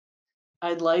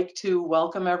I'd like to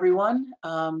welcome everyone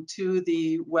to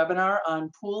the webinar on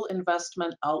Pool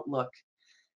Investment Outlook,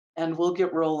 and we'll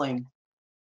get rolling.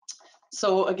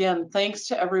 So again, thanks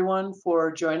to everyone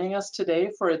for joining us today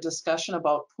for a discussion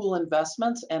about pool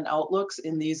investments and outlooks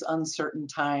in these uncertain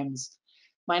times.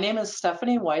 My name is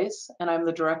Stephanie Weiss, and I'm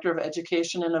the Director of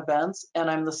Education and Events,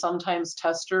 and I'm the sometimes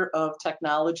tester of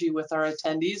technology with our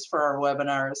attendees for our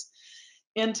webinars.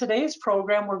 In today's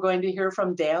program, we're going to hear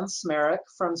from Dan Smereck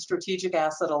from Strategic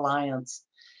Asset Alliance.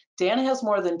 Dan has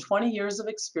more than 20 years of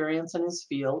experience in his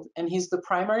field, and he's the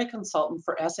primary consultant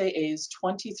for SAA's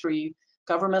 23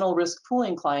 governmental risk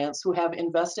pooling clients who have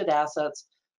invested assets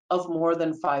of more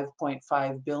than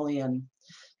 5.5 billion.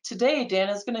 Today, Dan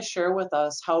is going to share with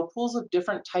us how pools of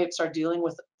different types are dealing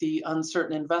with the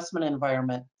uncertain investment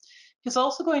environment. He's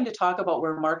also going to talk about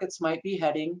where markets might be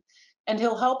heading, and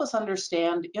he'll help us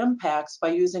understand impacts by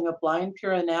using a blind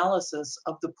peer analysis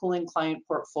of the pooling client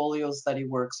portfolios that he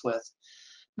works with.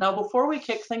 Now, before we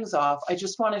kick things off, I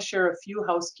just want to share a few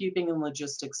housekeeping and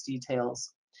logistics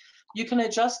details. You can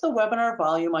adjust the webinar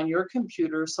volume on your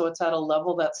computer so it's at a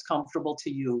level that's comfortable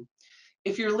to you.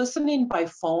 If you're listening by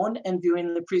phone and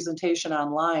viewing the presentation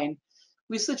online,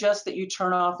 we suggest that you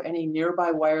turn off any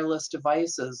nearby wireless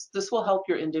devices. This will help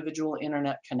your individual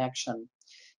internet connection.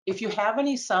 If you have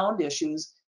any sound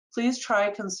issues, please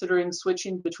try considering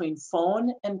switching between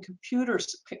phone and computer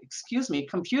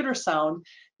sound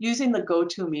using the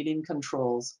GoToMeeting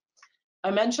controls.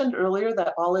 I mentioned earlier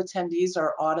that all attendees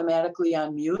are automatically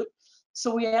on mute,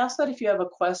 so we ask that if you have a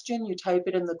question, you type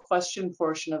it in the question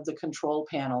portion of the control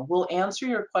panel. We'll answer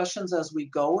your questions as we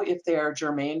go if they are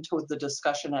germane to the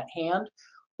discussion at hand,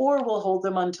 or we'll hold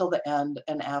them until the end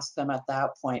and ask them at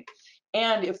that point.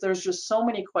 And if there's just so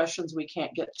many questions we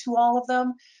can't get to all of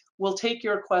them, we'll take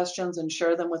your questions and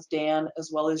share them with Dan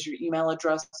as well as your email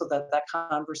address so that that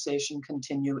conversation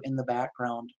continue in the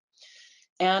background.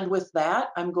 And with that,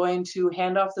 I'm going to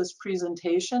hand off this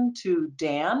presentation to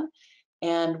Dan,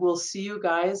 and we'll see you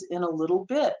guys in a little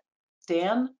bit.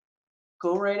 Dan,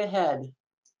 go right ahead.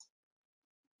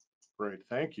 Great,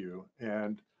 thank you.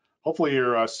 And hopefully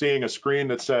you're seeing a screen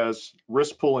that says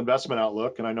Risk Pool Investment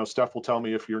Outlook, and I know Steph will tell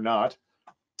me if you're not.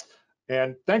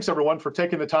 And thanks everyone for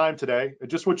taking the time today.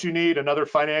 Just what you need, another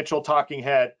financial talking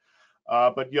head,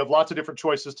 but you have lots of different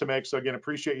choices to make. So again,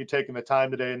 appreciate you taking the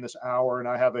time today in this hour. And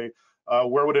I have a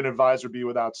where would an advisor be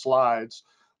without slides?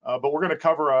 But we're gonna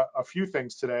cover a few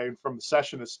things today from the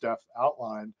session as Steph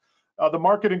outlined. The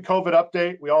market and COVID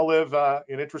update. We all live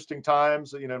in interesting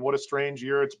times, and what a strange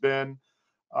year it's been.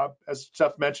 As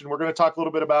Steph mentioned, we're going to talk a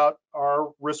little bit about our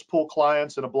risk pool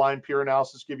clients and a blind peer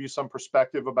analysis, give you some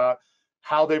perspective about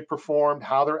how they've performed,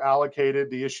 how they're allocated,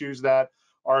 the issues that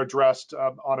are addressed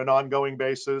on an ongoing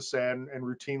basis and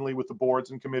routinely with the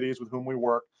boards and committees with whom we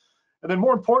work. And then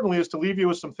more importantly is to leave you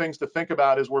with some things to think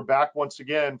about as we're back once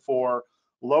again for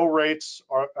low rates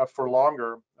for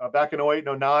longer. Back in 08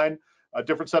 and 09, a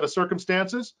different set of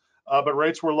circumstances, but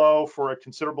rates were low for a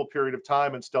considerable period of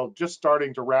time and still just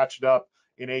starting to ratchet up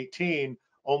in 18,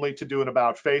 only to do an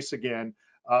about face again,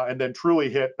 and then truly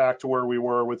hit back to where we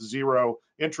were with zero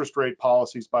interest rate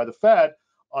policies by the Fed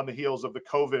on the heels of the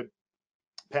COVID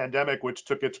pandemic, which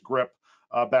took its grip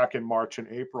back in March and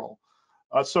April.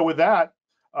 So with that,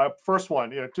 first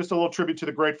one, just a little tribute to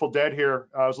the Grateful Dead here.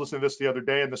 I was listening to this the other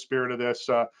day in the spirit of this.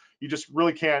 You just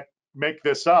really can't make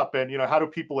this up. And how do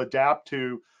people adapt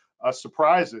to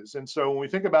surprises? And so when we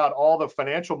think about all the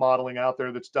financial modeling out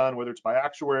there that's done, whether it's by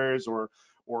actuaries or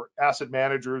asset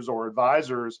managers or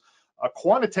advisors,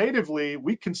 quantitatively,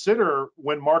 we consider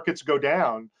when markets go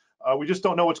down, we just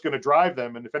don't know what's going to drive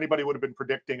them. And if anybody would have been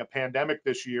predicting a pandemic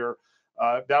this year,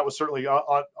 that was certainly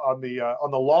on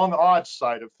the long odds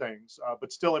side of things,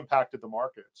 but still impacted the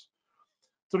markets.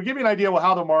 So to give you an idea of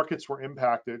how the markets were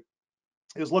impacted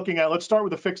is looking at, let's start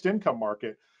with the fixed income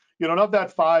market. Of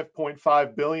that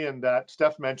 5.5 billion that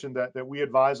Steph mentioned that we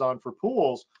advise on for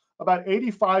pools, about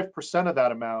 85% of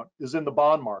that amount is in the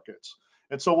bond markets.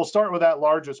 And so we'll start with that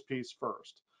largest piece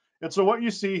first. And so what you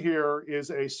see here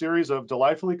is a series of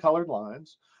delightfully colored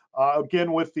lines,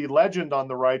 again, with the legend on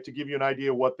the right to give you an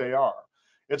idea of what they are.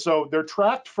 And so they're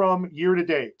tracked from year to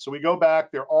date. So we go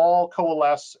back, they're all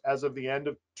coalesced as of the end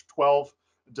of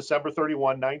December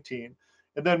 31, 19.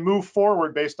 And then move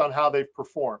forward based on how they've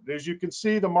performed. As you can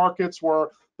see, the markets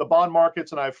were the bond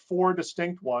markets, and I have 4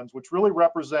 distinct ones, which really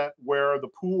represent where the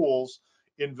pools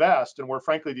invest and where,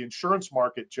 frankly, the insurance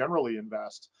market generally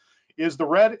invests. The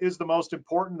red is the most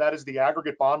important. That is the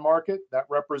aggregate bond market. That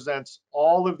represents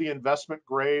all of the investment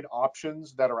grade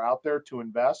options that are out there to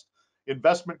invest.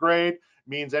 Investment grade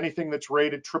means anything that's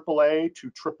rated AAA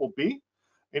to BBB.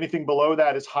 Anything below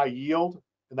that is high yield.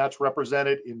 and that's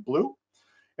represented in blue.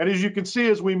 And as you can see,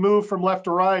 as we move from left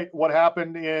to right, what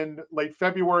happened in late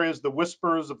February is the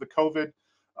whispers of the COVID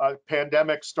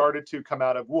pandemic started to come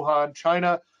out of Wuhan,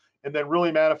 China, and then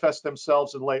really manifest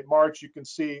themselves in late March. You can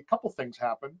see a couple things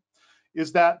happen,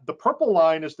 is that the purple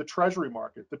line is the treasury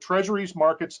market. The treasuries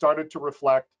market started to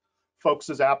reflect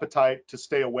folks' appetite to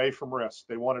stay away from risk.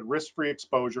 They wanted risk-free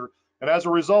exposure. And as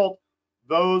a result,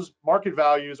 those market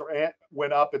values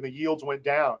went up and the yields went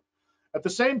down. At the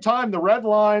same time, the red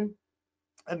line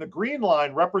and the green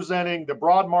line representing the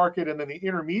broad market and then the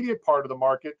intermediate part of the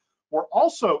market were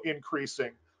also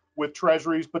increasing with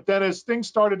treasuries. But then as things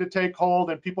started to take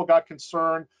hold and people got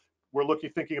concerned, we're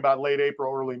thinking about late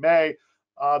April, early May,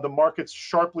 the markets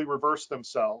sharply reversed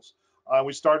themselves.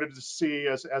 We started to see,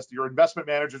 as your investment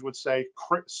managers would say,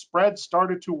 spreads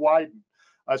started to widen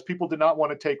as people did not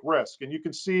want to take risk. And you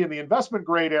can see in the investment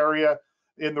grade area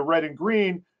in the red and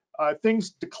green,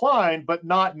 things declined, but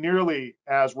not nearly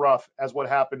as rough as what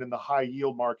happened in the high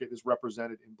yield market is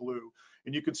represented in blue.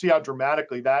 And you can see how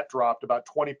dramatically that dropped, about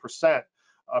 20%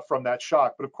 from that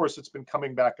shock. But of course, it's been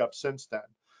coming back up since then.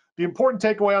 The important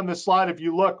takeaway on this slide, if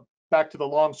you look back to the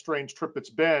long strange trip it's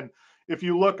been, if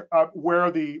you look at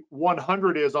where the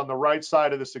 100 is on the right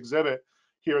side of this exhibit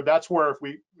here, that's where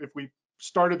if we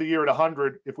started the year at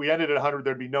 100, if we ended at 100,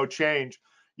 there'd be no change.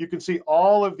 You can see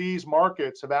all of these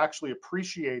markets have actually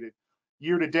appreciated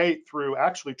year to date through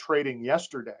actually trading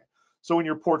yesterday. So in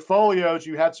your portfolios,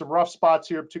 you had some rough spots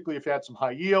here, particularly if you had some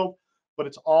high yield, but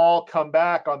it's all come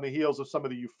back on the heels of some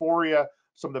of the euphoria,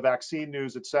 some of the vaccine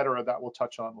news, et cetera, that we'll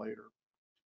touch on later.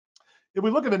 If we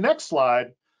look at the next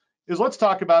slide, let's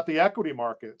talk about the equity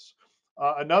markets.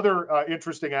 Another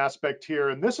interesting aspect here,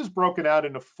 and this is broken out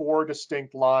into 4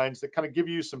 distinct lines that kind of give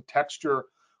you some texture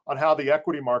on how the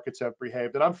equity markets have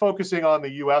behaved. And I'm focusing on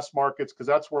the US markets because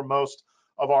that's where most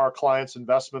of our clients'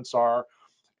 investments are.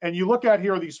 And you look at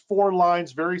here these 4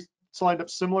 lines, lined up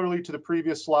similarly to the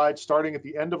previous slide, starting at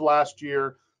the end of last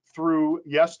year through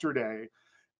yesterday.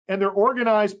 And they're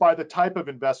organized by the type of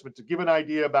investment to give an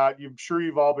idea about, I'm sure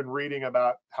you've all been reading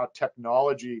about how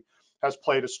technology has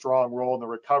played a strong role in the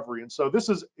recovery. And so this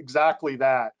is exactly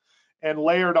that. And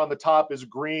layered on the top is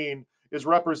green, is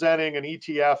representing an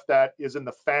ETF that is in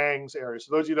the FANGs area.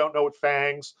 So those of you who don't know what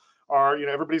FANGs are,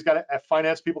 everybody's got to,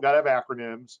 finance people got to have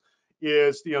acronyms,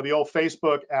 is the old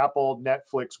Facebook, Apple,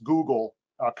 Netflix, Google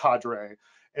cadre.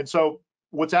 And so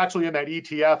what's actually in that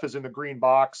ETF is in the green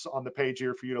box on the page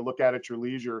here for you to look at your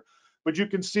leisure. But you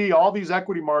can see all these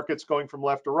equity markets going from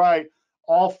left to right,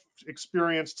 all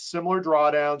experienced similar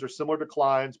drawdowns or similar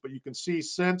declines. But you can see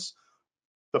since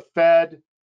the Fed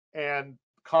and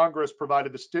Congress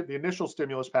provided the initial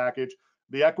stimulus package,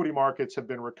 the equity markets have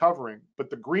been recovering. But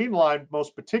the green line,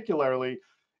 most particularly,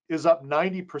 is up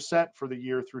 90% for the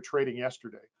year through trading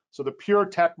yesterday. So the pure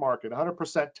tech market,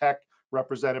 100% tech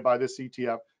represented by this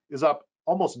ETF, is up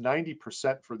almost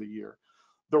 90% for the year.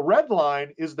 The red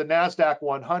line is the NASDAQ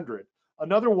 100,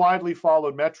 another widely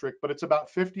followed metric, but it's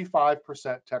about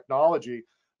 55% technology.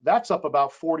 That's up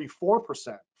about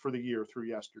 44% for the year through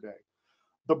yesterday.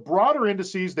 The broader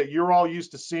indices that you're all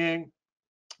used to seeing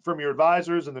from your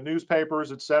advisors and the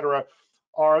newspapers, et cetera,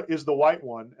 is the white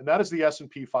one, and that is the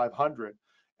S&P 500.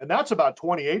 And that's about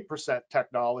 28%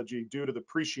 technology due to the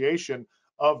appreciation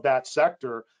of that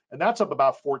sector, and that's up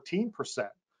about 14%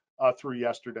 through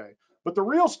yesterday. But the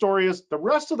real story is the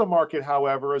rest of the market,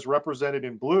 however, is represented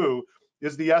in blue,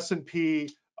 is the S&P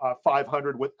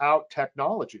 500 without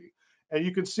technology. And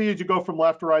you can see as you go from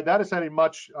left to right, that is had a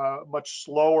much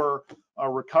slower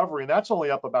recovery, and that's only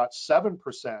up about 7%,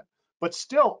 but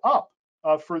still up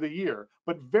for the year.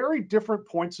 But very different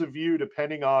points of view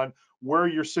depending on where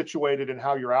you're situated and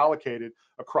how you're allocated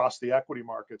across the equity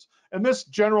markets. And this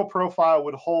general profile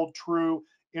would hold true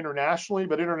internationally,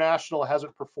 but international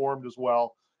hasn't performed as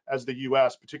well as the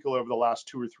US, particularly over the last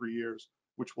 2 or 3 years,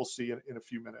 which we'll see in a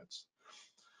few minutes.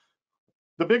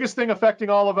 The biggest thing affecting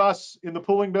all of us in the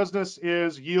pooling business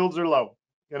is yields are low,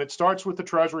 and it starts with the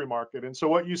treasury market. And so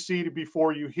what you see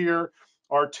before you here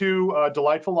are 2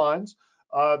 delightful lines.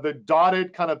 The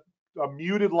dotted kind of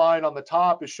muted line on the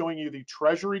top is showing you the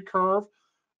treasury curve,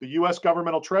 the US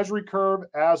governmental treasury curve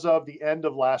as of the end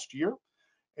of last year.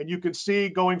 And you can see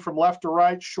going from left to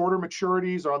right, shorter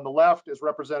maturities are on the left is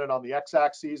represented on the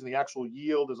x-axis, and the actual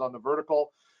yield is on the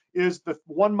vertical. Is the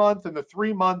 1 month and the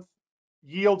 3 month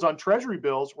yields on treasury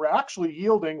bills were actually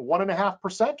yielding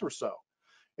 1.5% or so.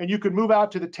 And you could move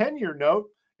out to the 10-year note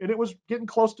and it was getting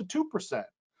close to 2%.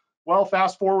 Well,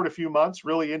 fast forward a few months,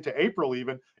 really into April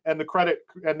even, and the credit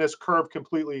and this curve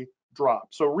completely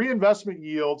dropped. So reinvestment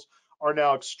yields are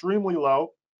now extremely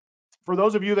low. For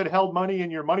those of you that held money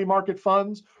in your money market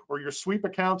funds or your sweep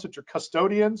accounts at your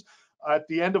custodians, at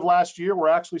the end of last year, we're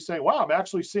actually saying, wow, I'm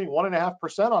actually seeing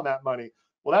 1.5% on that money.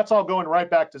 Well, that's all going right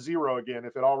back to zero again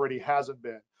if it already hasn't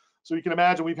been. So you can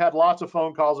imagine we've had lots of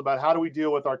phone calls about how do we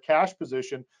deal with our cash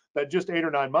position that just 8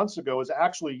 or 9 months ago is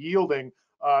actually yielding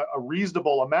a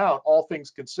reasonable amount, all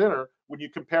things considered, when you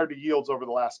compare to yields over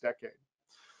the last decade.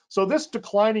 So this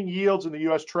declining yields in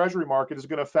the US Treasury market is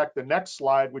going to affect the next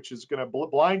slide, which is going to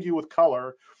blind you with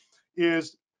color,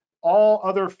 is all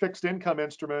other fixed income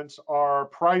instruments are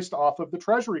priced off of the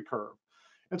Treasury curve.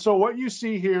 And so what you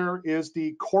see here is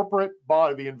the corporate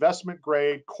bond, the investment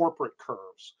grade corporate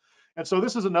curves. And so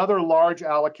this is another large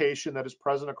allocation that is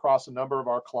present across a number of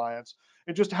our clients.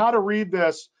 And just how to read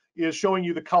this is showing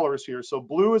you the colors here. So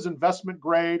blue is investment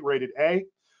grade, rated A.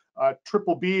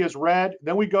 Triple B is red.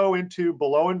 Then we go into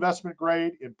below investment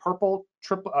grade in purple,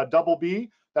 double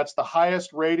B. That's the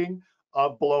highest rating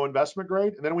of below investment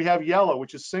grade. And then we have yellow,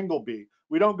 which is single B.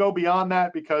 We don't go beyond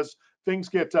that because things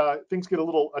get a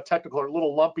little technical or a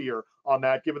little lumpier on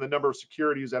that, given the number of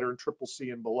securities that are in triple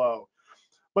C and below.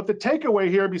 But the takeaway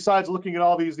here, besides looking at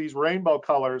all these rainbow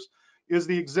colors, is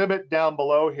the exhibit down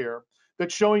below here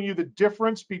that's showing you the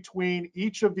difference between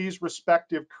each of these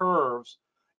respective curves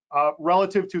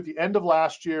relative to the end of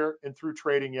last year and through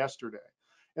trading yesterday.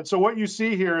 And so what you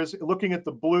see here is looking at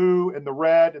the blue and the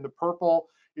red and the purple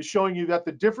is showing you that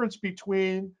the difference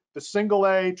between the single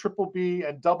A, triple B,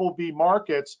 and double B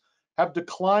markets have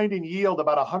declined in yield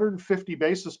about 150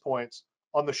 basis points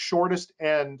on the shortest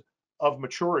end of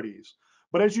maturities.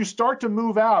 But as you start to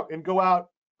move out and go out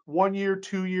 1 year,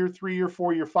 2 year, 3 year,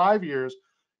 4 year, 5 years,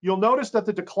 you'll notice that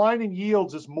the decline in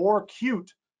yields is more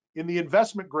acute in the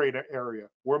investment grade area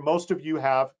where most of you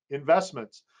have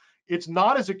investments. It's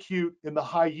not as acute in the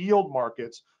high yield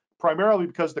markets, primarily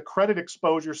because the credit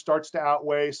exposure starts to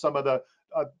outweigh some of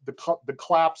the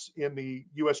collapse in the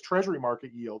US Treasury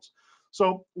market yields.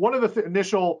 So one of the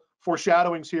initial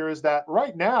foreshadowings here is that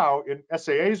right now, in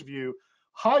SAA's view,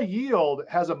 high yield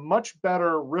has a much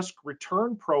better risk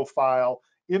return profile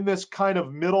in this kind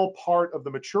of middle part of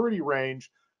the maturity range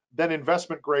than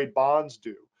investment grade bonds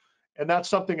do. And that's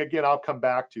something, again, I'll come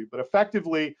back to. But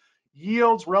effectively,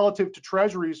 yields relative to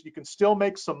treasuries, you can still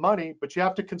make some money, but you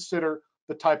have to consider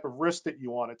the type of risk that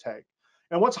you want to take.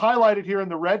 And what's highlighted here in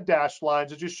the red dashed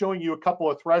lines is just showing you a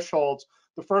couple of thresholds.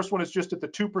 The first one is just at the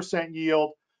 2%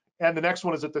 yield, and the next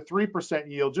one is at the 3%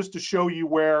 yield, just to show you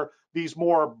where these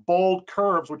more bold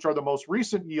curves, which are the most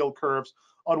recent yield curves,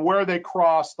 on where they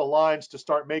cross the lines to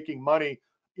start making money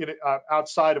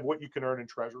outside of what you can earn in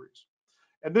treasuries.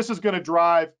 And this is going to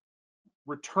drive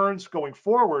returns going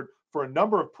forward for a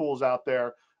number of pools out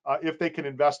there if they can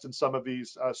invest in some of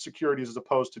these securities as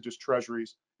opposed to just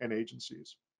treasuries and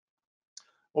agencies.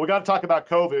 Well, we got to talk about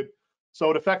COVID.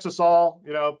 So it affects us all.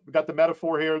 You know, we got the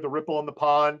metaphor here, the ripple in the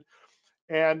pond.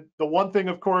 And the one thing,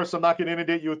 of course, I'm not going to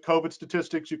inundate you with COVID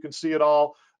statistics. You can see it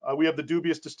all. We have the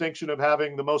dubious distinction of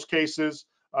having the most cases.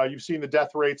 You've seen the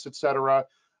death rates, et cetera.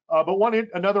 But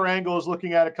another angle is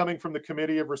looking at it coming from the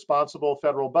Committee of Responsible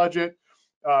Federal Budget.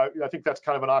 I think that's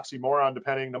kind of an oxymoron,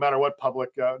 no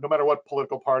matter what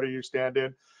political party you stand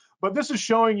in. But this is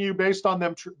showing you, based on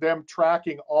them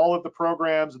tracking all of the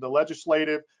programs and the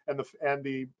legislative and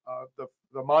the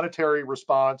monetary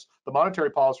response, the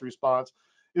monetary policy response,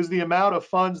 is the amount of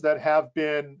funds that have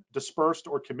been dispersed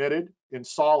or committed in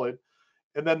solid,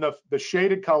 and then the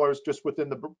shaded colors just within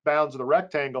the bounds of the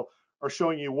rectangle are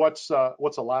showing you what's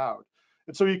allowed.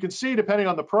 And so you can see, depending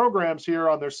on the programs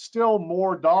here, there's still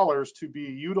more dollars to be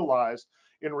utilized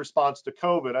in response to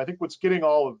COVID. I think what's getting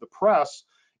all of the press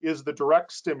is the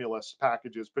direct stimulus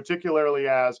packages, particularly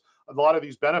as a lot of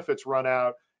these benefits run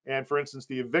out. And for instance,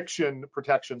 the eviction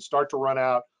protections start to run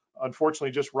out,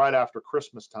 unfortunately, just right after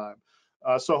Christmas time.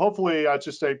 So hopefully,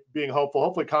 just say being hopeful,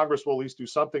 hopefully Congress will at least do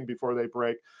something before they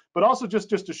break. But also just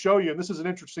to show you, and this is an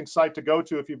interesting site to go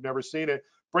to if you've never seen it,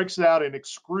 breaks it out in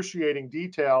excruciating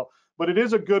detail. But it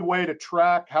is a good way to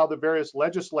track how the various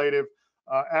legislative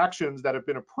actions that have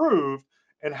been approved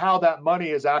and how that money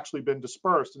has actually been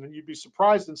dispersed. And then you'd be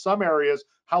surprised in some areas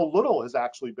how little has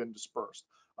actually been dispersed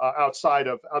outside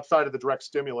of the direct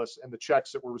stimulus and the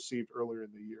checks that were received earlier in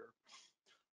the year.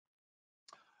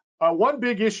 One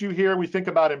big issue here, we think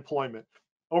about employment.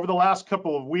 Over the last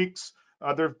couple of weeks,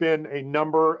 there have been a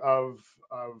number of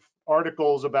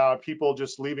articles about people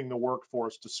just leaving the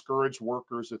workforce, discouraged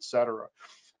workers, et cetera.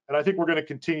 And I think we're going to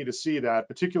continue to see that,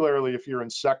 particularly if you're in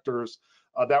sectors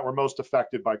that were most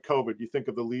affected by COVID. You think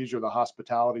of the leisure, the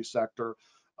hospitality sector,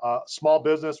 small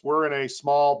business. We're in a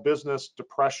small business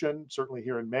depression, certainly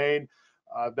here in Maine,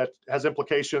 that has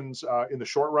implications in the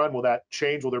short run. Will that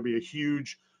change? Will there be a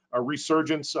huge a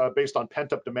resurgence based on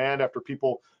pent-up demand after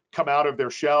people come out of their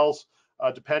shells,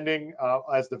 depending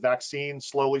as the vaccine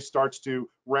slowly starts to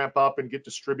ramp up and get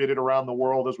distributed around the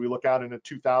world as we look out into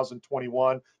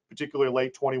 2021, particularly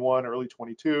late 21, early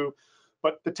 22.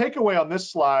 But the takeaway on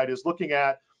this slide is looking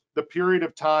at the period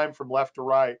of time from left to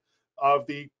right of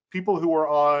the people who are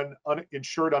on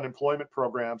uninsured unemployment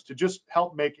programs to just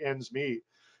help make ends meet.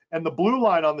 And the blue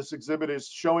line on this exhibit is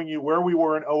showing you where we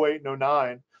were in 08 and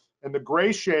 09. And the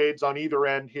gray shades on either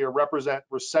end here represent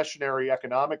recessionary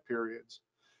economic periods.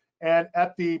 And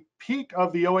at the peak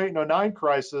of the 08 and 09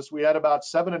 crisis, we had about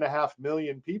 7.5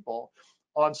 million people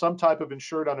on some type of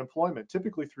insured unemployment,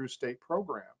 typically through state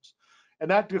programs. And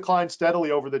that declined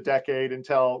steadily over the decade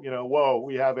until, whoa,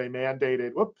 we have a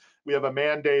mandated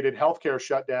healthcare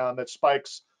shutdown that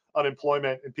spikes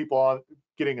unemployment and people on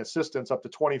getting assistance up to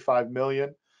 25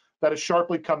 million. That has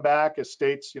sharply come back as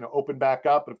states, open back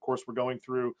up. And of course, we're going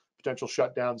through potential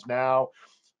shutdowns now.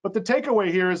 But the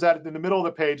takeaway here is that in the middle of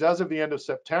the page, as of the end of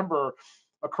September,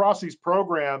 across these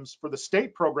programs, for the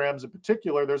state programs in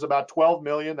particular, there's about 12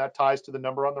 million. That ties to the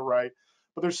number on the right.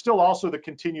 But there's still also the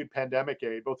continued pandemic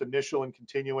aid, both initial and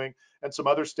continuing, and some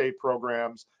other state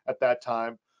programs at that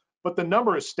time. But the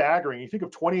number is staggering. You think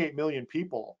of 28 million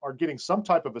people are getting some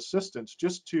type of assistance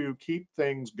just to keep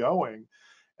things going.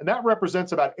 And that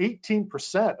represents about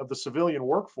 18% of the civilian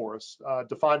workforce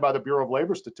defined by the Bureau of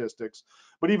Labor Statistics.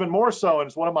 But even more so, and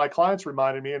as one of my clients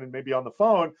reminded me, and maybe on the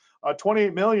phone,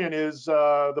 28 million is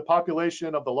the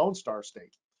population of the Lone Star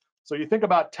State. So you think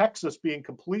about Texas being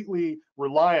completely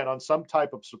reliant on some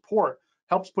type of support,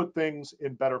 helps put things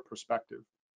in better perspective.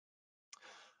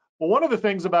 Well, one of the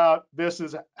things about this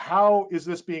is how is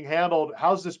this being handled?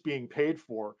 How's this being paid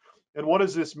for? And what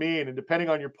does this mean? And depending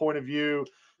on your point of view,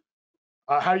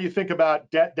 how do you think about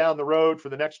debt down the road for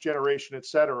the next generation, et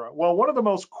cetera? Well, one of the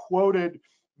most quoted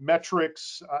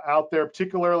metrics out there,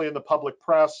 particularly in the public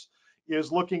press,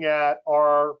 is looking at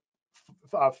our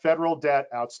federal debt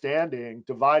outstanding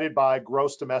divided by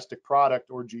gross domestic product,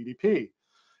 or GDP.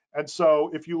 And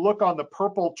so if you look on the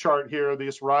purple chart here,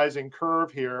 this rising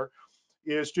curve here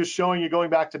is just showing you going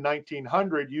back to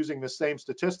 1900 using the same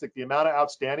statistic, the amount of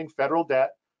outstanding federal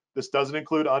debt. This doesn't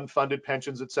include unfunded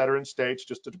pensions, et cetera, in states,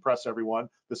 just to depress everyone.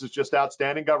 This is just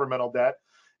outstanding governmental debt.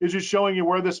 It's just showing you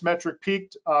where this metric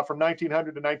peaked from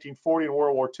 1900 to 1940 in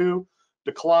World War II,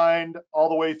 declined all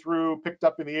the way through, picked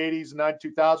up in the 80s and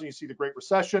 2000. You see the Great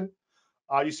Recession.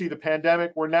 You see the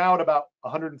pandemic. We're now at about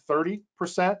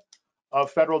 130%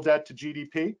 of federal debt to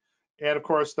GDP. And of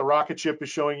course, the rocket ship is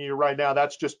showing you right now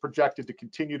that's just projected to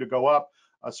continue to go up,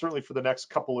 certainly for the next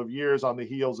couple of years on the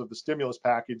heels of the stimulus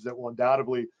package that will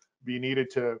undoubtedly be needed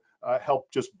to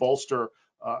help just bolster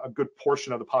a good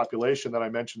portion of the population that I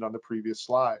mentioned on the previous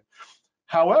slide.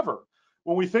 However,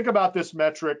 when we think about this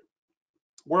metric,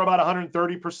 we're about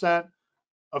 130%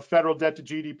 of federal debt to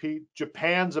GDP.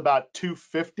 Japan's about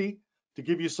 250, to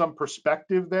give you some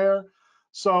perspective there.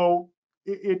 So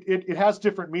it has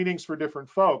different meanings for different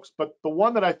folks, but the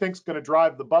one that I think is going to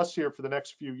drive the bus here for the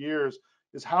next few years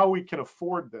is how we can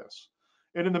afford this.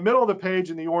 And in the middle of the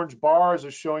page in the orange bars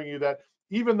is showing you that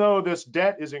even though this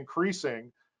debt is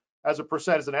increasing as a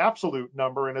percent, as an absolute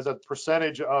number, and as a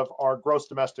percentage of our gross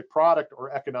domestic product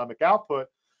or economic output,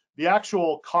 the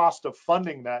actual cost of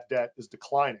funding that debt is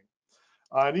declining.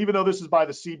 And even though this is by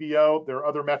the CBO, there are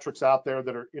other metrics out there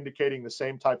that are indicating the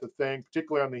same type of thing,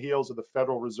 particularly on the heels of the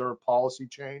Federal Reserve policy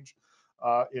change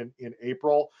in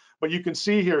April. But you can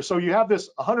see here, so you have this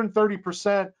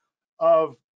 130%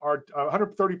 of our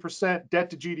 130%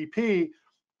 debt to GDP.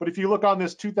 But if you look on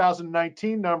this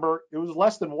 2019 number, it was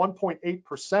less than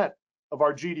 1.8% of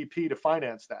our GDP to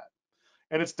finance that.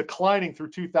 And it's declining through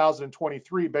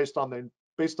 2023 based on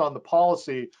the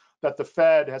policy that the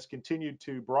Fed has continued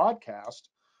to broadcast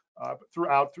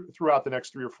throughout the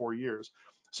next 3 or 4 years.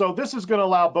 So this is going to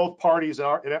allow both parties, in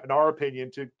our opinion,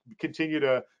 to continue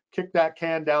to kick that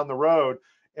can down the road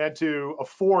and to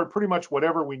afford pretty much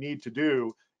whatever we need to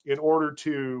do in order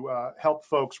to help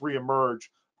folks reemerge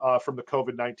from the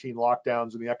COVID-19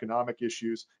 lockdowns and the economic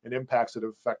issues and impacts that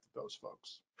have affected those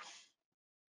folks.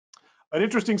 An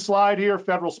interesting slide here,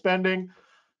 federal spending.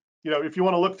 If you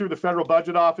want to look through the Federal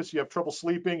Budget Office, you have trouble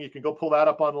sleeping, you can go pull that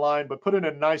up online, but put in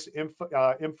a nice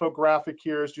infographic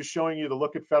here is just showing you the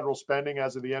look at federal spending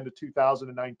as of the end of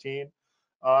 2019.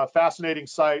 Fascinating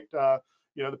site. The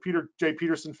Peter J.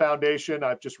 Peterson Foundation,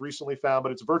 I've just recently found,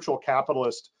 but it's Virtual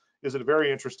Capitalist is a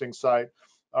very interesting site.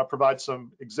 Provides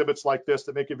some exhibits like this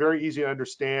that make it very easy to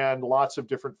understand, lots of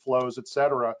different flows, et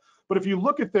cetera. But if you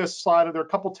look at this slide, there are a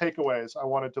couple takeaways I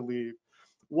wanted to leave.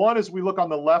 One is we look on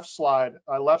the left side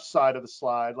of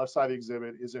the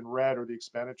exhibit is in red, or the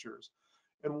expenditures.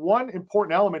 And one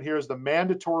important element here is the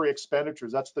mandatory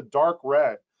expenditures. That's the dark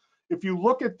red. If you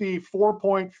look at the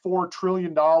 $4.4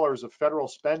 trillion of federal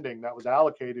spending that was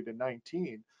allocated in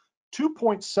 19,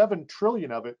 2.7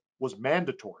 trillion of it was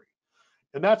mandatory.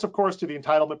 And that's, of course, to the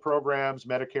entitlement programs,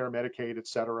 Medicare, Medicaid, et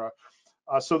cetera.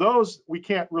 So those we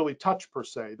can't really touch per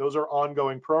se. Those are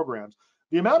ongoing programs.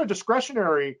 The amount of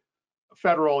discretionary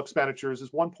federal expenditures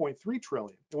is 1.3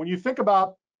 trillion. And when you think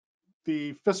about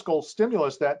the fiscal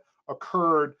stimulus that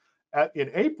occurred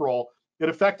in April, it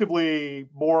effectively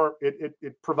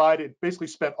basically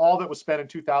spent all that was spent in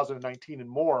 2019 and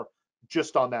more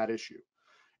just on that issue.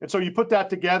 And so you put that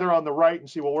together on the right and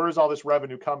see, well, where does all this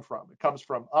revenue come from? It comes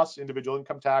from us, individual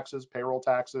income taxes, payroll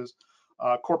taxes,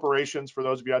 corporations, for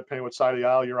those of you depending what side of the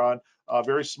aisle you're on, a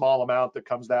very small amount that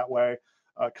comes that way.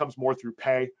 It comes more through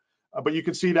pay. But you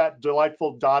can see that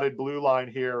delightful dotted blue line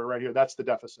here, right here, that's the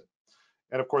deficit.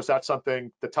 And of course, that's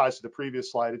something that ties to the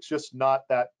previous slide. It's just not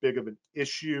that big of an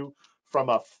issue from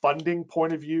a funding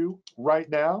point of view right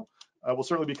now. Will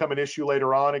certainly become an issue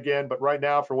later on again, but right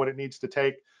now for what it needs to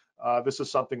take, this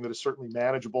is something that is certainly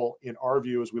manageable in our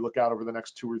view as we look out over the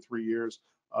next 2 or 3 years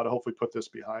to hopefully put this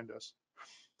behind us.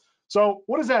 So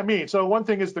what does that mean? So one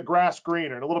thing is the grass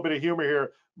greener, and a little bit of humor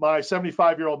here. My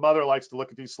 75-year-old mother likes to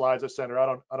look at these slides I send her.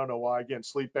 I don't know why. Again,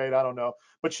 sleep aid, I don't know.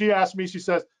 But she asked me, she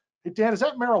says, "Hey, Dan, is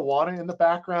that marijuana in the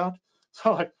background?"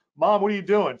 So I'm like, "Mom, what are you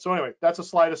doing?" So anyway, that's a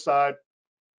slide aside.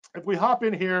 If we hop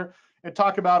in here and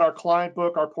talk about our client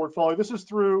book, our portfolio, this is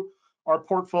through our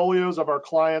portfolios of our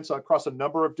clients across a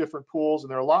number of different pools. And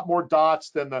there are a lot more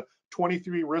dots than the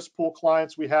 23 risk pool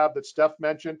clients we have that Steph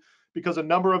mentioned, because a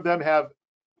number of them have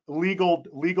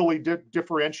legally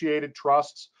differentiated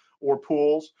trusts or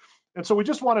pools. And so we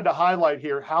just wanted to highlight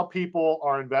here how people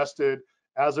are invested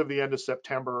as of the end of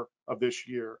September of this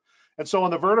year. And so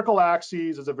on the vertical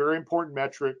axis is a very important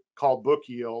metric called book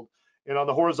yield. And on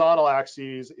the horizontal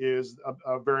axis is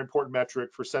a very important metric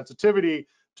for sensitivity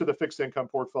to the fixed income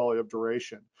portfolio of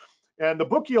duration. And the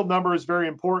book yield number is very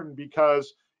important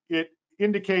because it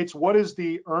indicates what is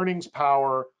the earnings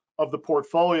power of the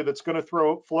portfolio that's going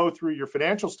to flow through your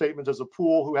financial statements as a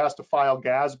pool who has to file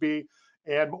GASB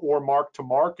and or mark to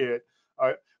market.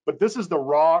 But this is the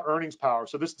raw earnings power.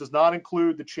 So this does not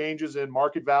include the changes in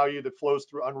market value that flows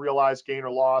through unrealized gain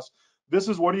or loss. This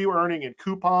is what are you earning in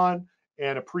coupon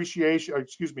and appreciation,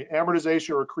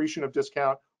 amortization or accretion of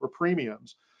discount or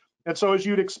premiums. And so as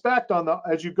you'd expect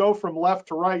as you go from left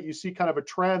to right, you see kind of a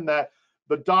trend that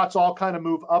the dots all kind of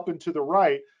move up and to the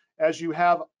right. As you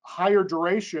have higher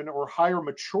duration or higher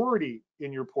maturity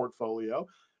in your portfolio,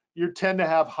 you tend to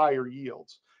have higher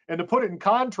yields. And to put it in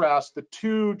contrast, the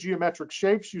two geometric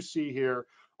shapes you see here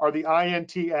are the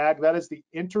INT AG, that is the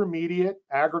intermediate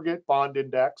aggregate bond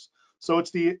index. So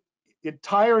it's the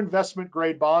entire investment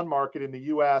grade bond market in the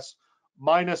US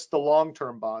minus the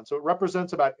long-term bond. So it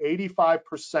represents about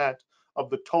 85% of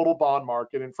the total bond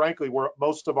market, and frankly, where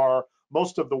most of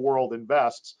the world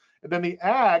invests. And then the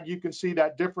AG, you can see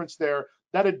that difference there.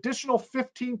 That additional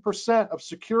 15% of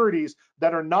securities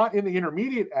that are not in the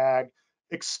intermediate AG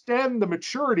extend the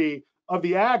maturity of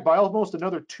the AG by almost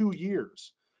another 2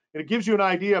 years. And it gives you an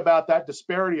idea about that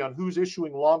disparity on who's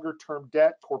issuing longer term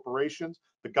debt, corporations,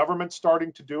 the government's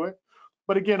starting to do it.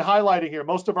 But again, highlighting here,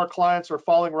 most of our clients are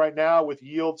falling right now with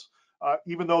yields,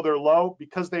 even though they're low,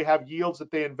 because they have yields that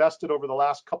they invested over the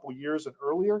last couple years and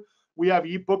earlier. We have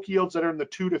book yields that are in the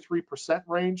 2 to 3%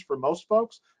 range for most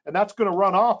folks, and that's going to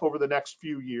run off over the next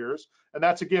few years. And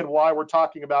that's, again, why we're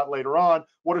talking about later on,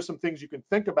 what are some things you can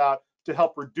think about to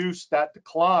help reduce that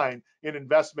decline in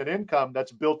investment income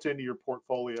that's built into your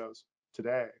portfolios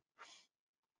today.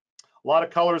 A lot of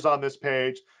colors on this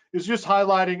page is just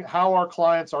highlighting how our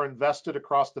clients are invested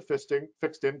across the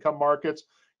fixed income markets.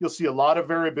 You'll see a lot of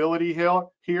variability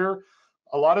here.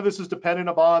 A lot of this is dependent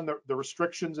upon the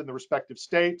restrictions in the respective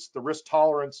states, the risk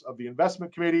tolerance of the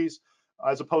investment committees,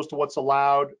 as opposed to what's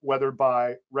allowed, whether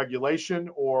by regulation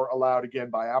or allowed, again,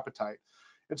 by appetite.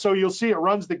 And so you'll see it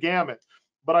runs the gamut.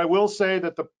 But I will say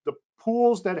that the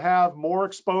pools that have more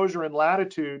exposure and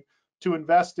latitude to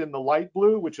invest in the light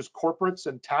blue, which is corporates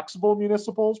and taxable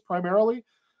municipals primarily,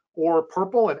 or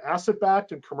purple and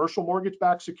asset-backed and commercial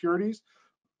mortgage-backed securities,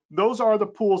 those are the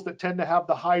pools that tend to have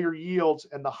the higher yields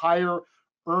and the higher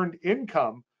earned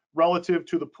income relative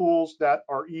to the pools that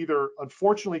are either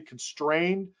unfortunately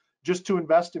constrained just to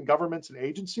invest in governments and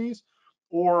agencies,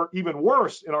 or even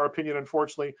worse, in our opinion,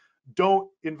 unfortunately, don't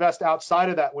invest outside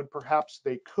of that when perhaps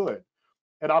they could.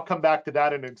 And I'll come back to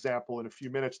that in an example in a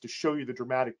few minutes to show you the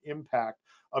dramatic impact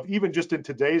of even just in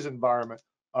today's environment,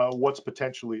 what's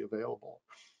potentially available.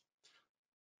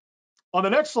 On the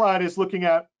next slide is looking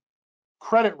at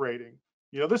credit rating.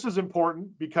 This is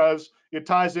important because it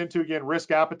ties into, again,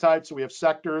 risk appetite. So we have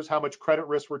sectors, how much credit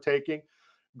risk we're taking.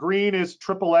 Green is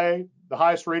AAA, the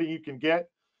highest rating you can get.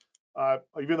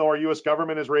 Even though our U.S.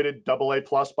 government is rated AA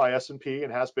plus by S&P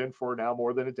and has been for now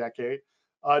more than a decade.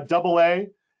 AA,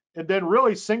 and then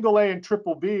really single A and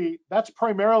triple B, that's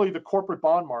primarily the corporate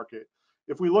bond market.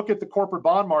 If we look at the corporate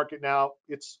bond market now,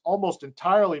 it's almost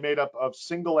entirely made up of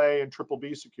single A and triple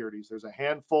B securities. There's a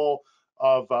handful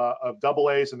of double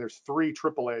A's and there's 3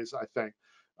 triple A's, I think.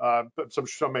 But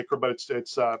some make, but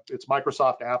it's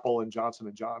Microsoft, Apple, and Johnson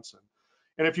 & Johnson.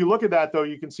 And if you look at that, though,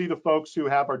 you can see the folks who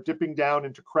are dipping down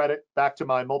into credit, back to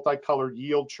my multicolored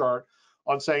yield chart,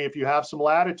 on saying if you have some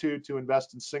latitude to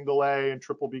invest in single A and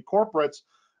triple B corporates,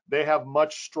 they have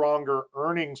much stronger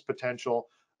earnings potential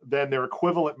than their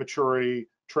equivalent maturity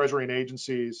treasury and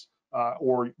agencies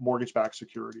or mortgage-backed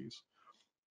securities.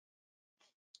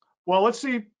 Well,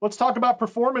 let's talk about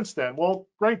performance then. Well,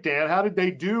 great, Dan, how did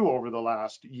they do over the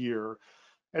last year?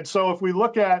 And so if we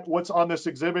look at what's on this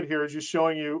exhibit here, is just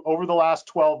showing you over the last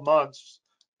 12 months,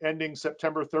 ending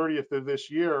September 30th of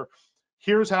this year,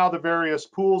 here's how the various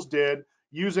pools did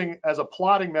using as a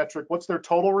plotting metric, what's their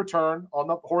total return on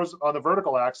the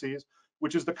vertical axis,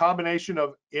 which is the combination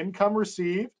of income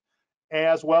received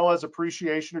as well as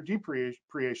appreciation or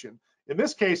depreciation. In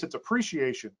this case, it's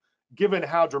appreciation, given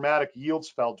how dramatic yields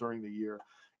fell during the year,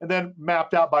 and then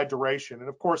mapped out by duration. And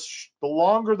of course, the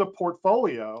longer the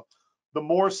portfolio, the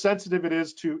more sensitive it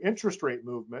is to interest rate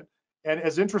movement. And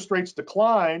as interest rates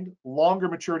declined, longer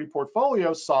maturity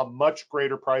portfolios saw much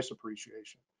greater price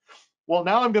appreciation. Well,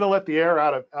 now I'm going to let the air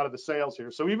out of the sails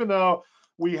here. So even though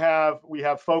we have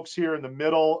folks here in the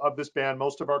middle of this band,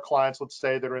 most of our clients, let's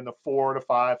say, that are in the 4 to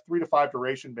 5, 3 to 5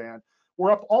 duration band,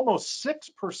 we're up almost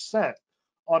 6%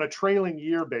 on a trailing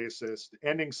year basis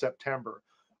ending September.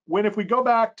 When if we go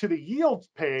back to the yield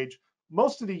page,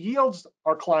 most of the yields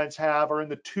our clients have are in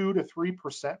the 2 to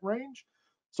 3% range.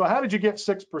 So how did you get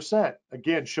 6%?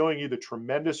 Again, showing you the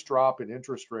tremendous drop in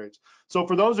interest rates. So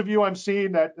for those of you I'm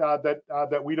seeing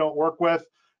that we don't work with,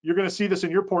 you're going to see this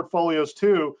in your portfolios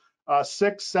too.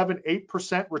 6, 7,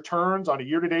 8% returns on a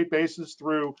year-to-date basis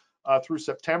through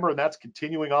September, and that's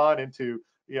continuing on into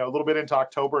a little bit into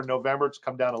October and November. It's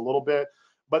come down a little bit,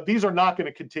 but these are not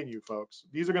going to continue, folks.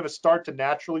 These are going to start to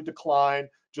naturally decline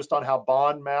just on how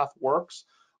bond math works.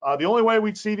 The only way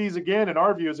we'd see these again, in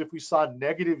our view, is if we saw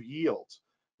negative yields.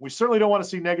 We certainly don't want to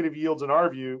see negative yields in our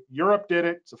view. Europe did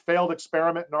it. It's a failed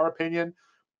experiment in our opinion.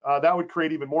 That would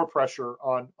create even more pressure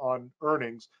on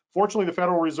earnings. Fortunately, the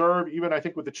Federal Reserve, even I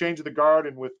think with the change of the guard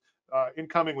and with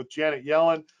incoming with Janet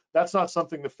Yellen, that's not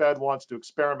something the Fed wants to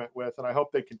experiment with, and I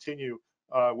hope they continue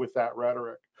with that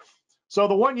rhetoric. So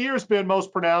the 1 year has been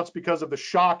most pronounced because of the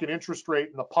shock in interest rate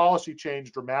and the policy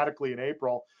change dramatically in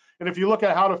April. And if you look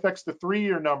at how it affects the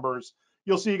 3-year numbers,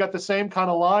 you'll see you got the same kind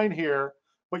of line here,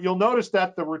 but you'll notice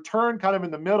that the return kind of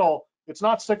in the middle, it's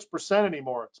not 6%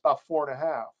 anymore, it's about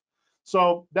 4.5%.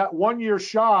 So that 1 year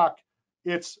shock,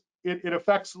 it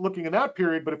affects looking in that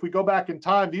period, but if we go back in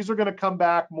time, these are going to come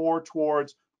back more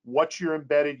towards what's your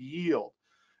embedded yield.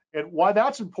 And why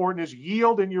that's important is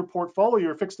yield in your portfolio,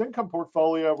 your fixed income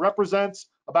portfolio, represents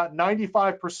about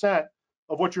 95%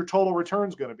 of what your total return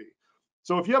is going to be.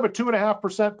 So if you have a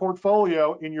 2.5%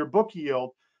 portfolio in your book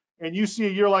yield, and you see a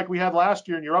year like we had last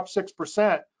year and you're up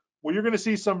 6%, well, you're going to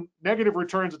see some negative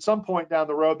returns at some point down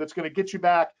the road that's going to get you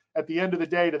back at the end of the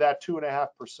day to that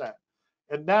 2.5%.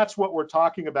 And that's what we're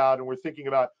talking about, and we're thinking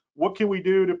about what can we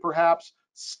do to perhaps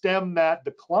stem that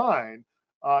decline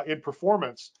in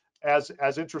performance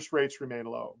as interest rates remain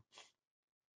low.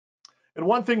 And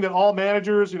one thing that all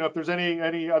managers, if there's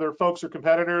any other folks or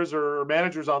competitors or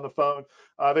managers on the phone,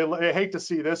 they hate to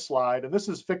see this slide, and this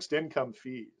is fixed income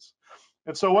fees.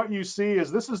 And so what you see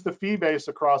is this is the fee base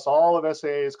across all of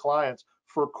SAA's clients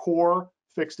for core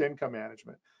fixed income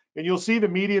management. And you'll see the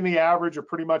median and the average are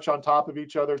pretty much on top of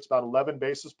each other. It's about 11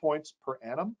 basis points per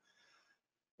annum.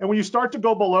 And when you start to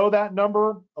go below that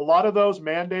number, a lot of those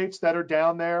mandates that are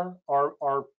down there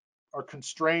are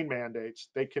constrained mandates.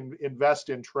 They can invest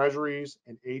in treasuries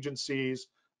and agencies,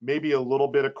 maybe a little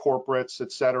bit of corporates,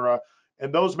 et cetera.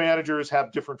 And those managers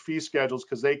have different fee schedules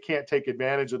because they can't take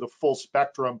advantage of the full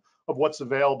spectrum of what's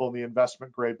available in the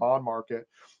investment grade bond market.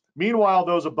 Meanwhile,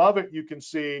 those above it, you can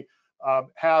see,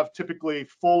 have typically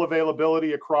full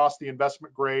availability across the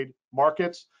investment grade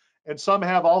markets. And some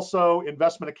have also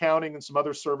investment accounting and some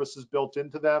other services built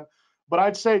into them. But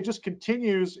I'd say it just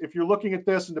continues, if you're looking at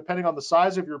this and depending on the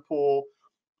size of your pool,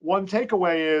 one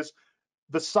takeaway is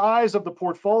the size of the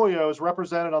portfolio is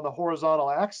represented on the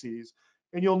horizontal axes.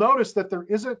 And you'll notice that there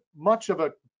isn't much of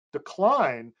a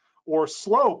decline or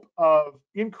slope of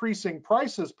increasing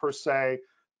prices per se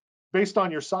based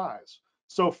on your size.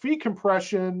 So fee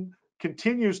compression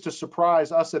continues to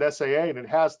surprise us at SAA, and it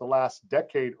has the last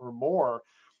decade or more,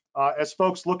 as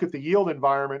folks look at the yield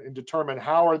environment and determine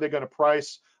how are they going to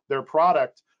price their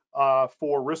product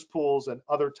for risk pools and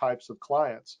other types of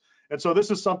clients. And so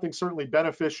this is something certainly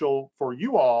beneficial for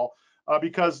you all,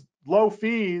 because low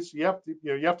fees, you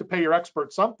have to pay your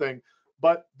expert something,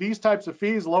 but these types of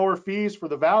fees, lower fees for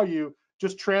the value,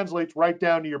 just translates right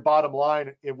down to your bottom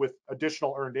line with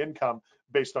additional earned income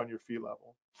based on your fee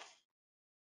level.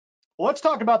 Well, let's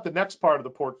talk about the next part of the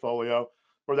portfolio,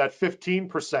 or that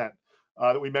 15%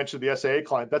 that we mentioned, the SAA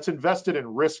client, that's invested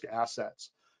in risk assets.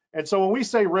 And so when we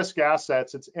say risk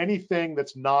assets, it's anything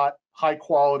that's not high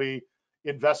quality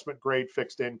investment grade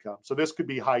fixed income. So this could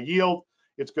be high yield,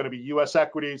 it's going to be US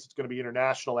equities, it's going to be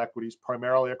international equities,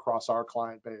 primarily across our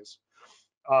client base.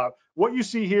 What you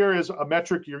see here is a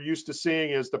metric you're used to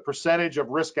seeing is the percentage of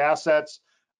risk assets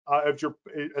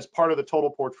as part of the total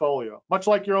portfolio, much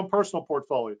like your own personal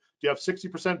portfolio. Do you have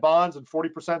 60% bonds and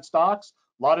 40% stocks?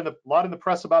 A lot in the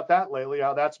press about that lately,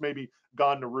 how that's maybe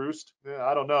gone to roost.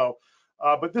 I don't know.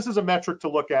 But this is a metric to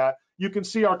look at. You can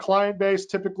see our client base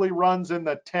typically runs in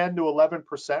the 10 to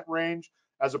 11% range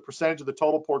as a percentage of the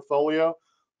total portfolio.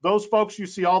 Those folks you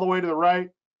see all the way to the right,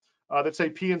 that say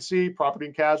P&C, property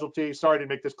and casualty, sorry to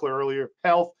make this clear earlier,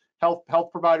 health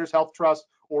providers, health trusts,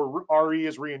 or RE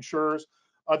as reinsurers.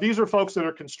 These are folks that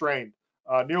are constrained.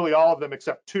 Nearly all of them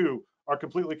except two are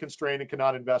completely constrained and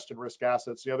cannot invest in risk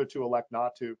assets. The other two elect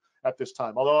not to at this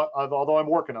time, although I'm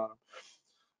working on them.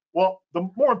 Well, the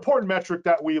more important metric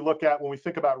that we look at when we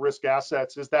think about risk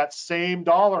assets is that same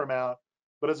dollar amount,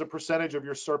 but as a percentage of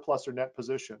your surplus or net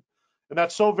position. And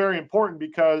that's so very important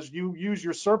because you use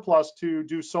your surplus to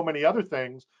do so many other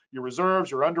things, your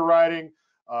reserves, your underwriting,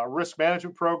 risk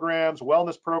management programs,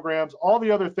 wellness programs, all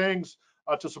the other things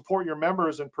to support your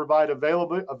members and provide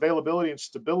availability and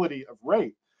stability of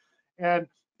rate. And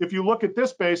if you look at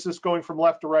this basis going from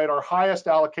left to right, our highest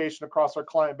allocation across our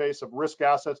client base of risk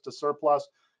assets to surplus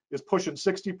is pushing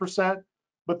 60%,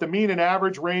 but the mean and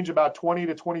average range about 20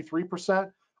 to 23%.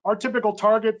 Our typical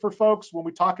target for folks when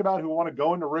we talk about who want to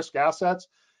go into risk assets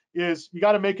is you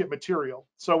got to make it material.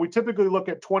 So we typically look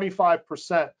at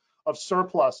 25% of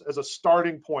surplus as a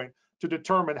starting point to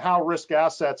determine how risk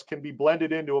assets can be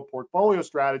blended into a portfolio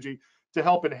strategy to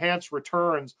help enhance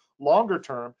returns longer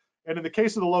term. And in the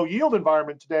case of the low yield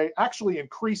environment today, actually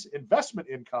increase investment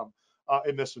income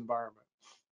in this environment.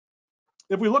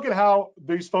 If we look at how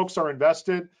these folks are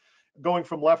invested, going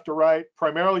from left to right,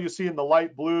 primarily you see in the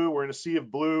light blue, we're in a sea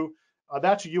of blue,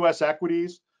 that's US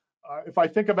equities. If I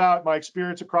think about my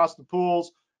experience across the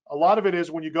pools, a lot of it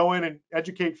is when you go in and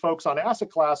educate folks on asset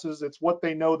classes, it's what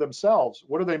they know themselves.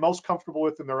 What are they most comfortable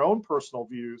with in their own personal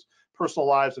views, personal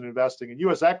lives and investing? And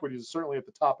US equities is certainly at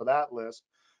the top of that list.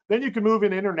 Then you can move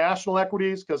into international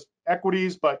equities, because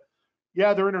equities, but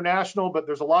yeah, they're international, but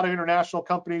there's a lot of international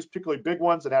companies, particularly big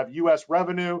ones that have US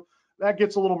revenue. That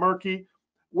gets a little murky.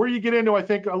 Where you get into, I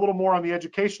think, a little more on the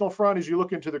educational front is you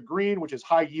look into the green, which is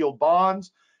high yield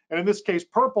bonds. And in this case,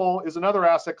 purple is another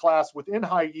asset class within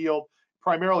high yield,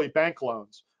 primarily bank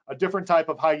loans, a different type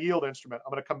of high yield instrument.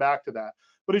 I'm going to come back to that.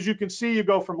 But as you can see, you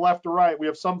go from left to right. We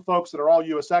have some folks that are all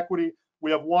US equity.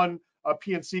 We have one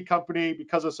P&C company,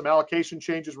 because of some allocation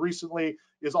changes recently,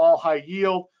 is all high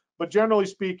yield. But generally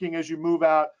speaking, as you move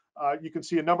out, you can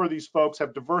see a number of these folks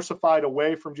have diversified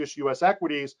away from just US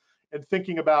equities and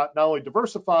thinking about not only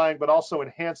diversifying, but also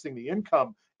enhancing the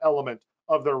income element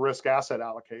of their risk asset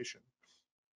allocation.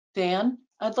 Dan,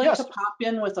 I'd like Yes. to pop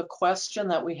in with a question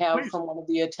that we have Please. from one of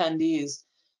the attendees.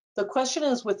 The question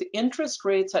is, with interest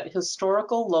rates at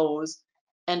historical lows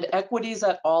and equities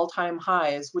at all-time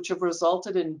highs, which have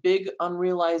resulted in big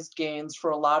unrealized gains for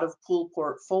a lot of pool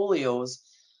portfolios,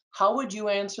 how would you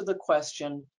answer the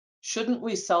question, shouldn't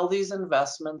we sell these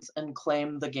investments and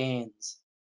claim the gains?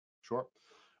 Sure.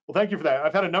 Well, thank you for that.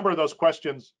 I've had a number of those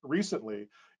questions recently.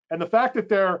 And the fact that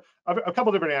there are a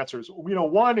couple different answers.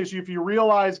 One is if you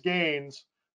realize gains,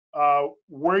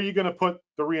 where are you going to put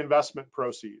the reinvestment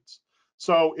proceeds?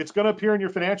 So it's going to appear in your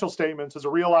financial statements as a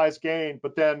realized gain,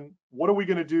 but then what are we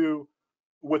going to do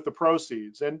with the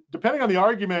proceeds? And depending on the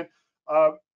argument,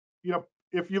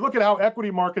 if you look at how equity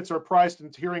markets are priced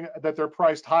and hearing that they're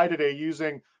priced high today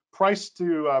using price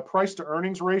to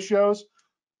earnings ratios,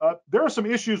 there are some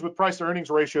issues with price to earnings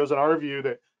ratios in our view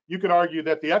that you could argue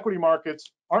that the equity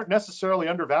markets aren't necessarily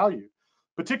undervalued,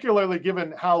 particularly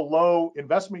given how low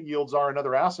investment yields are in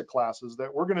other asset classes,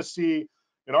 that we're going to see,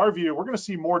 in our view, we're going to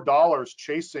see more dollars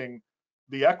chasing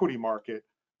the equity market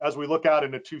as we look out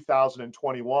into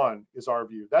 2021 is our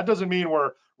view. That doesn't mean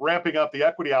we're ramping up the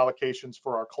equity allocations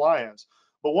for our clients.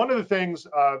 But one of the things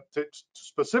to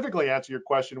specifically answer your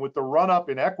question with the run up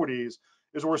in equities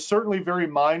is we're certainly very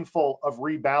mindful of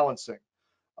rebalancing.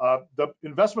 The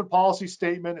investment policy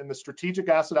statement and the strategic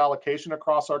asset allocation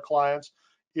across our clients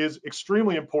is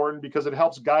extremely important because it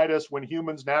helps guide us when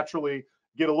humans naturally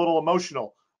get a little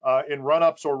emotional in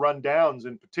run-ups or run-downs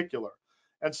in particular.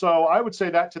 And so I would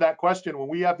say that to that question, when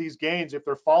we have these gains, if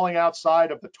they're falling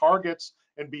outside of the targets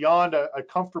and beyond a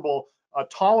comfortable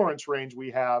tolerance range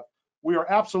we have, we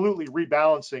are absolutely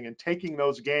rebalancing and taking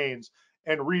those gains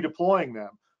and redeploying them.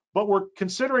 But we're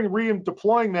considering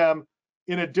redeploying them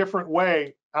in a different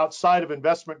way outside of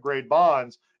investment grade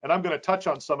bonds. And I'm going to touch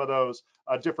on some of those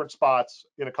different spots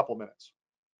in a couple minutes.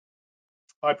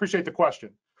 I appreciate the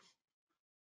question.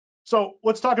 So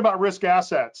let's talk about risk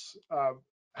assets,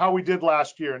 how we did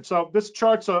last year. And so this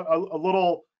chart's a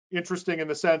little interesting in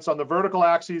the sense on the vertical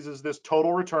axis is this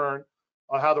total return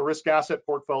on how the risk asset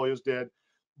portfolios did.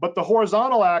 But the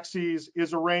horizontal axis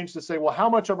is arranged to say, well, how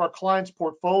much of our clients'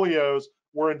 portfolios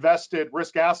were invested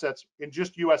risk assets in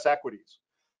just US equities.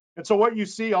 And so what you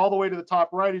see all the way to the top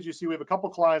right is you see we have a couple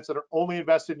clients that are only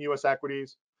invested in US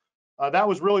equities. That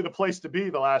was really the place to be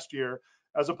the last year,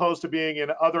 as opposed to being in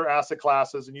other asset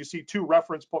classes. And you see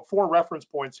four reference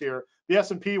points here. The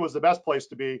S&P was the best place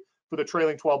to be for the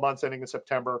trailing 12 months ending in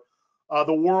September.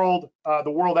 The world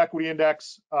equity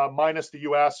index minus the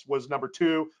US was number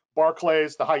 2.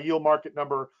 Barclays, the high yield market,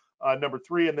 number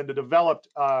 3, and then the developed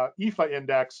EFA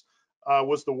index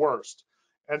was the worst.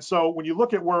 And so when you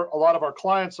look at where a lot of our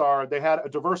clients are, they had a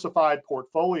diversified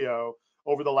portfolio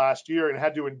over the last year and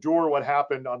had to endure what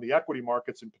happened on the equity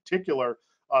markets in particular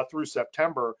through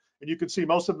September. And you can see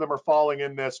most of them are falling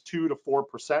in this 2 to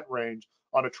 4% range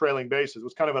on a trailing basis. It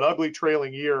was kind of an ugly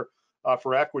trailing year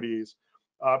for equities,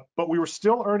 but we were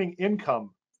still earning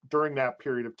income during that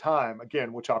period of time,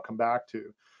 again, which I'll come back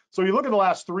to. So you look at the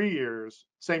last 3 years,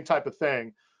 same type of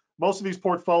thing. Most of these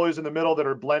portfolios in the middle that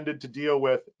are blended to deal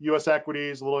with US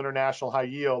equities, a little international high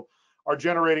yield, are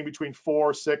generating between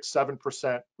 4, 6,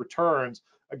 7% returns,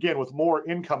 again, with more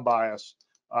income bias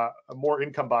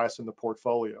in the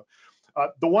portfolio.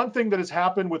 The one thing that has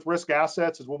happened with risk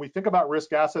assets is when we think about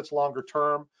risk assets longer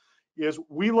term, is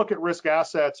we look at risk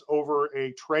assets over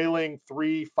a trailing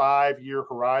 3-5 year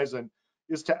horizon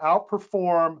is to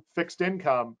outperform fixed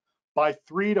income by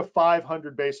 300 to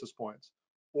 500 basis points,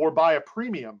 or by a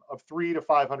premium of 300 to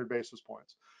 500 basis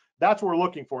points. That's what we're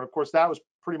looking for. Of course, that was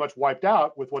pretty much wiped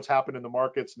out with what's happened in the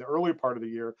markets in the earlier part of the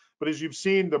year. But as you've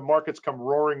seen, the markets come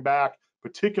roaring back,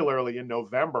 particularly in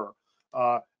November,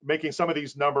 making some of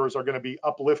these numbers are going to be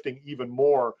uplifting even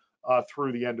more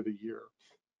through the end of the year.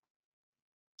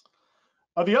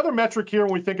 The other metric here,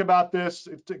 when we think about this,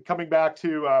 coming back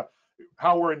to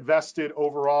how we're invested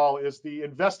overall, is the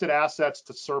invested assets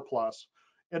to surplus.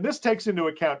 And this takes into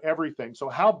account everything. So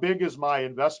how big is my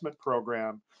investment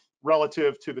program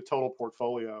relative to the total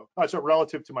portfolio, so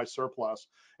relative to my surplus?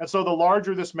 And so the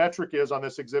larger this metric is on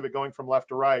this exhibit going from left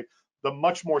to right, the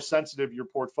much more sensitive your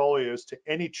portfolio is to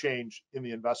any change in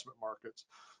the investment markets.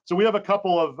 So we have a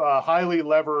couple of highly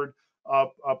levered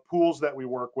pools that we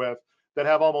work with that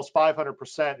have almost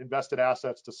 500% invested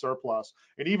assets to surplus.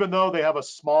 And even though they have a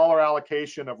smaller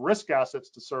allocation of risk assets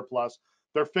to surplus,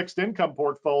 their fixed income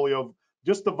portfolio,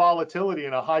 just the volatility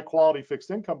in a high quality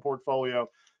fixed income portfolio,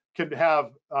 can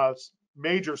have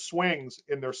major swings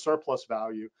in their surplus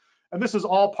value. And this is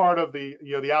all part of the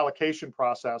the allocation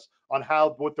process on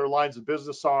what their lines of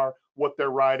business are, what they're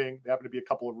writing. They happen to be a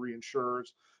couple of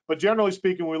reinsurers. But generally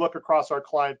speaking, when we look across our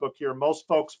client book here, most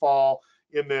folks fall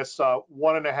in this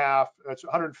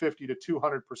 150 to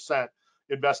 200%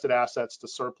 invested assets to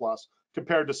surplus,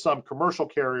 compared to some commercial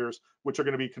carriers, which are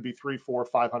going to be could be 300,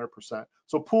 400, 500%.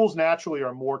 So pools naturally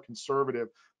are more conservative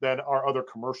than our other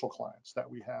commercial clients that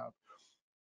we have.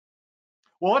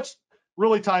 Well, let's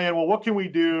really tie in. Well, what can we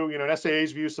do? In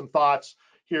SAA's view, some thoughts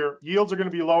here. Yields are going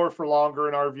to be lower for longer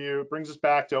in our view. It brings us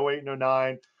back to 08 and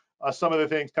 09. Some of the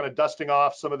things kind of dusting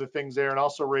off some of the things there, and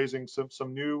also raising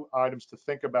some new items to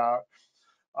think about.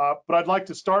 But I'd like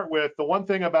to start with the one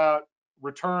thing about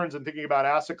returns and thinking about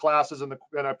asset classes, and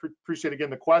I appreciate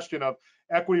again the question of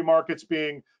equity markets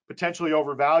being potentially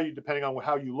overvalued depending on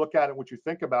how you look at it, what you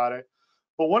think about it.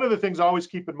 But one of the things I always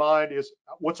keep in mind is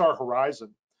what's our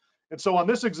horizon. And so on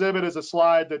this exhibit is a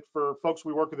slide that for folks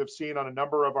we work with have seen on a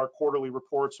number of our quarterly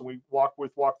reports, and we walk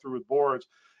through with boards,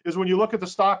 is when you look at the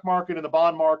stock market and the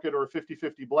bond market, or a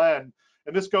 50-50 blend,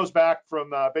 and this goes back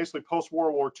from basically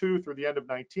post-World War II through the end of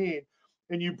 19,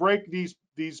 and you break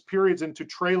these periods into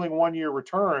trailing 1 year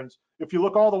returns. If you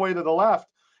look all the way to the left,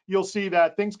 you'll see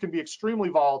that things can be extremely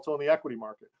volatile in the equity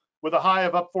market, with a high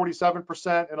of up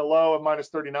 47% and a low of minus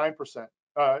 39%,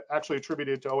 actually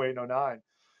attributed to 08 and 09.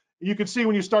 You can see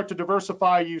when you start to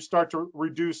diversify, you start to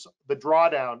reduce the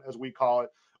drawdown, as we call it,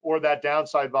 or that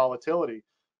downside volatility.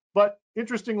 But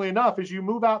interestingly enough, as you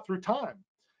move out through time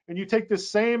and you take the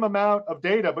same amount of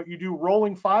data, but you do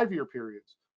rolling 5-year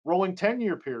periods, rolling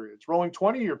 10-year periods, rolling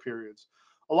 20-year periods,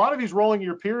 a lot of these rolling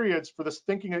year periods for this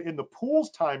thinking in the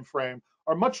pool's time frame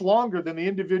are much longer than the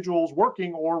individuals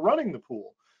working or running the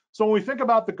pool. So when we think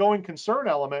about the going concern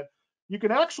element, you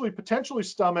can actually potentially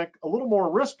stomach a little more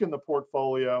risk in the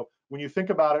portfolio when you think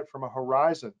about it from a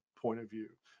horizon point of view.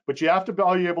 But you have to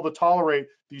be able to tolerate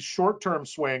these short-term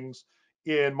swings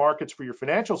in markets for your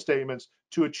financial statements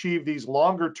to achieve these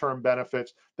longer-term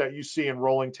benefits that you see in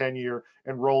rolling 10-year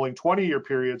and rolling 20-year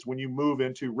periods when you move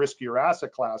into riskier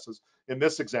asset classes, in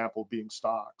this example being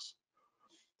stocks.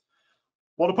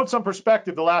 Well, to put some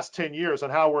perspective, the last 10 years on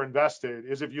how we're invested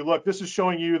is, if you look, this is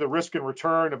showing you the risk and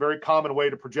return, a very common way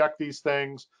to project these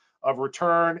things, of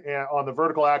return on the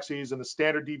vertical axes and the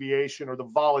standard deviation or the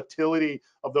volatility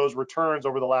of those returns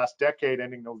over the last decade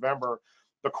ending November.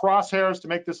 The crosshairs, to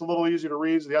make this a little easier to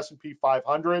read, is the S&P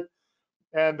 500.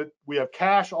 And we have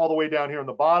cash all the way down here on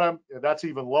the bottom. That's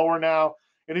even lower now.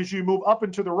 And as you move up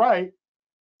and to the right,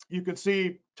 you can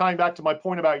see, tying back to my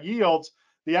point about yields,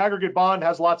 the aggregate bond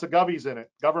has lots of govies in it,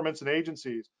 governments and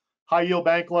agencies. High yield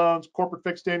bank loans, corporate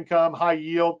fixed income, high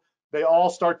yield, they all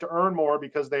start to earn more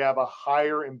because they have a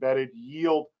higher embedded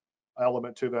yield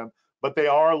element to them, but they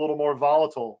are a little more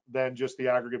volatile than just the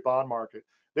aggregate bond market.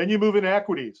 Then you move into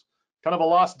equities, kind of a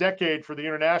lost decade for the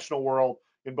international world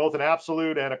in both an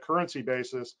absolute and a currency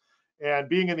basis. And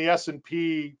being in the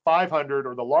S&P 500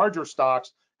 or the larger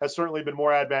stocks has certainly been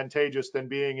more advantageous than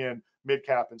being in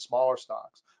mid-cap and smaller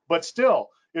stocks. But still,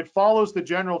 it follows the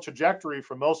general trajectory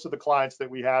for most of the clients that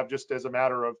we have, just as a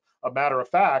matter of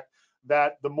fact,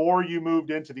 that the more you moved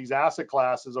into these asset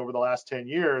classes over the last 10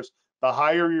 years, the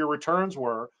higher your returns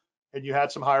were, and you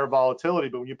had some higher volatility.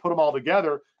 But when you put them all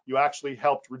together, you actually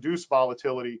helped reduce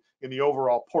volatility in the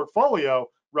overall portfolio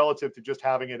relative to just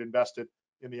having it invested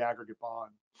in the aggregate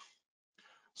bond.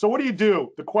 So what do you do?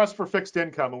 The quest for fixed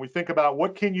income, and we think about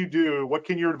what can you do, what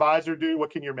can your advisor do,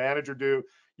 what can your manager do?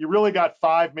 You really got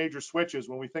 5 major switches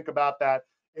when we think about that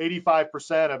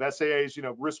 85% of SAA's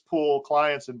risk pool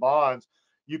clients and bonds.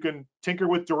 You can tinker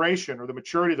with duration or the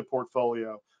maturity of the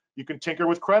portfolio. You can tinker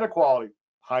with credit quality,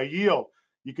 high yield.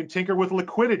 You can tinker with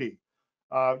liquidity.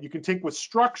 You can tinker with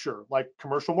structure, like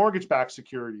commercial mortgage-backed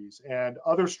securities and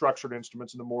other structured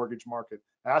instruments in the mortgage market,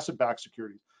 asset-backed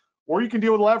securities. Or you can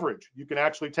deal with leverage. You can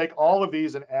actually take all of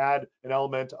these and add an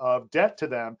element of debt to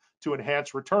them to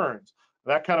enhance returns.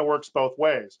 That kind of works both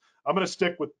ways. I'm going to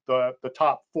stick with the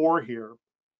top 4 here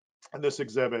in this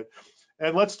exhibit.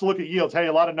 And let's look at yields. Hey,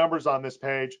 a lot of numbers on this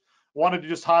page. Wanted to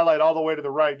just highlight all the way to the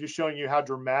right, just showing you how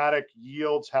dramatic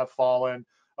yields have fallen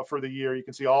for the year. You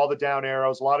can see all the down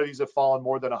arrows. A lot of these have fallen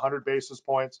more than 100 basis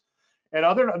points. And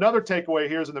another takeaway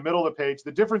here is in the middle of the page,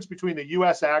 the difference between the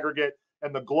US aggregate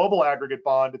and the global aggregate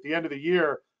bond. At the end of the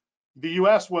year, the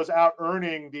US was out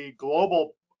earning the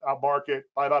global market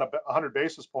by about 100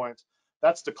 basis points.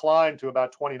 That's declined to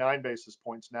about 29 basis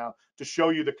points now, to show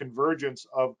you the convergence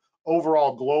of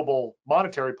overall global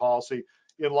monetary policy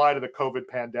in light of the COVID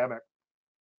pandemic.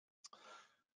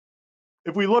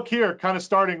 If we look here, kind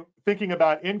of thinking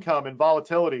about income and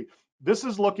volatility, this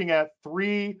is looking at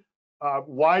 3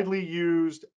 widely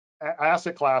used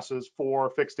asset classes for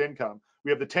fixed income.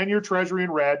 We have the 10-year treasury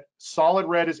in red. Solid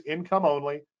red is income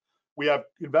only. We have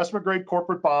investment grade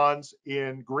corporate bonds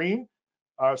in green.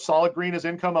 Solid green is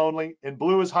income only, and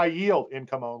blue is high yield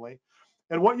income only.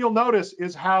 And what you'll notice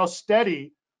is how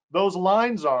steady those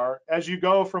lines are as you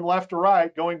go from left to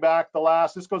right, going back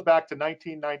this goes back to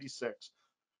 1996.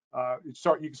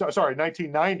 Sorry,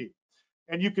 1990.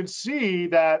 And you can see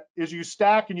that as you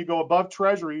stack and you go above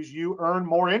treasuries, you earn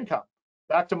more income.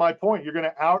 Back to my point, you're going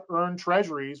to out earn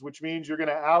treasuries, which means you're going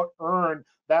to out earn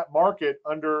that market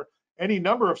under any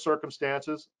number of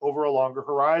circumstances over a longer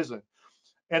horizon.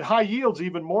 And high yields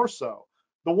even more so.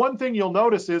 The one thing you'll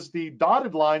notice is the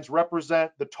dotted lines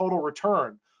represent the total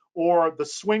return, or the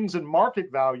swings in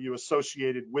market value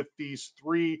associated with these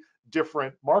 3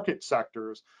 different market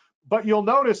sectors. But you'll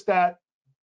notice that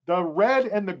the red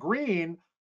and the green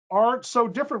aren't so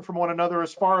different from one another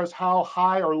as far as how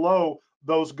high or low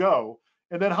those go.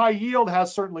 And then high yield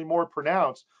has certainly more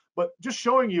pronounced, but just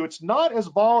showing you it's not as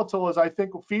volatile as I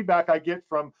think feedback I get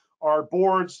from our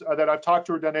boards that I've talked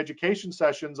to or done education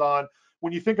sessions on.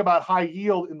 When you think about high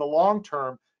yield in the long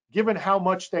term, given how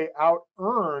much they out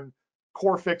earn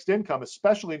core fixed income,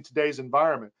 especially in today's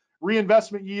environment.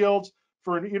 Reinvestment yields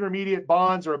for an intermediate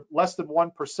bonds are less than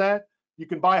 1%. You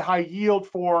can buy high yield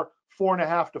for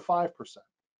 4.5% to 5%.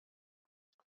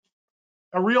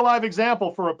 A real live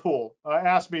example for a pool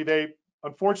asked me,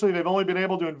 unfortunately, they've only been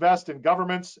able to invest in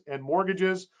governments and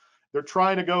mortgages. They're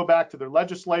trying to go back to their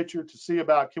legislature to see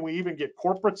about, can we even get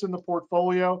corporates in the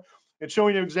portfolio? And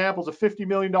showing you examples of $50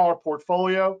 million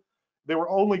portfolio. They were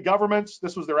only governments.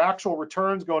 This was their actual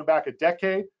returns going back a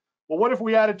decade. Well, what if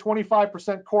we added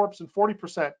 25% corps and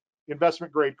 40%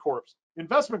 investment grade corps?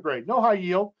 Investment grade, no high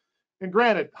yield. And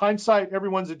granted, hindsight,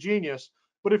 everyone's a genius.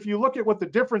 But if you look at what the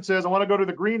difference is, I want to go to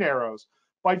the green arrows.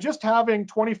 By just having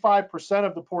 25%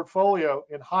 of the portfolio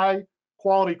in high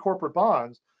quality corporate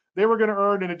bonds, they were going to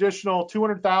earn an additional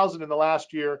 $200,000 in the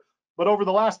last year. But over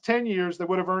the last 10 years, they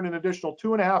would have earned an additional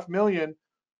 $2.5 million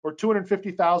or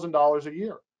 $250,000 a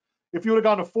year. If you would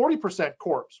have gone to 40%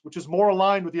 corps, which is more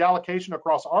aligned with the allocation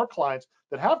across our clients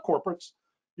that have corporates,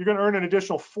 you're going to earn an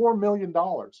additional $4 million.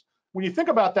 When you think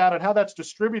about that and how that's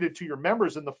distributed to your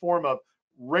members in the form of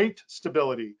rate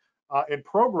stability and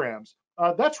programs,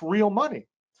 that's real money.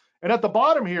 And at the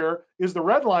bottom here is the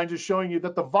red line just showing you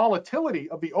that the volatility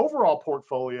of the overall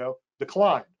portfolio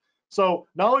declined. So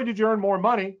not only did you earn more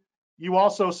money, you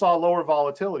also saw lower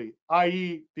volatility,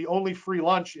 i.e. the only free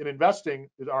lunch in investing,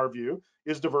 in our view,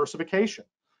 is diversification.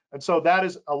 And so that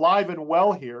is alive and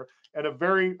well here, and a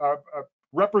very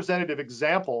representative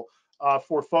example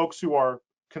for folks who are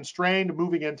constrained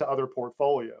moving into other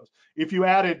portfolios. If you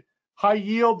added high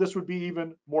yield, this would be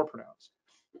even more pronounced.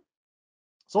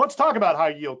 So let's talk about high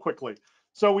yield quickly.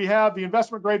 So we have the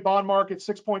investment grade bond market,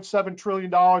 $6.7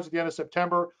 trillion at the end of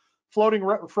September. Floating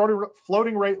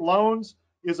rate loans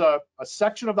is a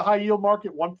section of the high yield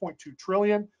market, 1.2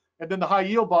 trillion, and then the high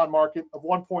yield bond market of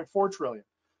 1.4 trillion.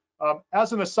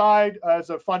 As an aside, as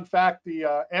a fun fact,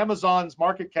 the Amazon's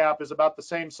market cap is about the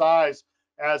same size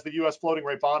as the US floating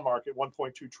rate bond market,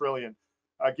 1.2 trillion.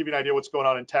 Give you an idea what's going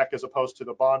on in tech as opposed to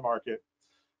the bond market.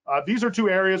 These are two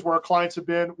areas where our clients have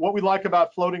been. What we like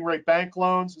about floating rate bank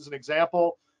loans, as an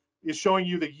example, is showing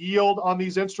you the yield on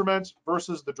these instruments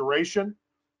versus the duration.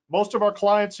 Most of our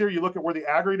clients here, you look at where the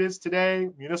aggregate is today,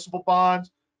 municipal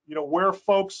bonds, where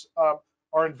folks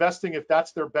are investing if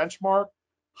that's their benchmark.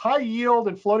 High yield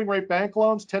and floating rate bank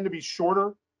loans tend to be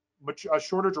shorter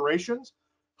durations.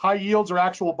 High yields are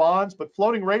actual bonds, but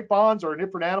floating rate bonds are a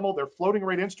different animal. They're floating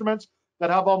rate instruments that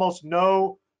have almost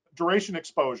no duration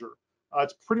exposure.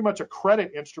 It's pretty much a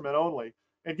credit instrument only.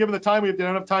 And given the time, we have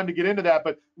enough time to get into that,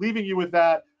 but leaving you with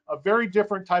that, a very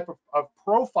different type of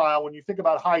profile when you think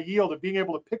about high yield, of being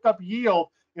able to pick up yield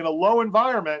in a low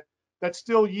environment that's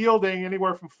still yielding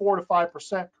anywhere from 4 to 5%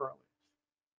 currently.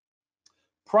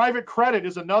 Private credit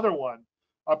is another one.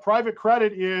 Private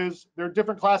credit there are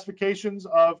different classifications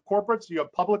of corporates. You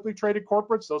have publicly traded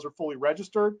corporates, those are fully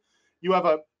registered. You have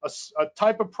a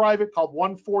type of private called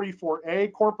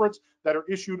 144A corporates that are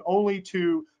issued only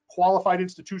to qualified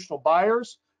institutional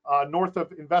buyers north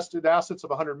of invested assets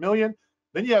of 100 million.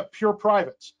 Then you have pure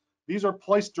privates. These are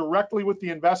placed directly with the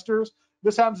investors.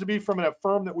 This happens to be from a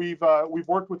firm that we've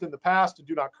worked with in the past and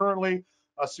do not currently.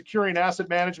 Securing Asset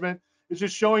Management is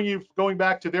just showing you, going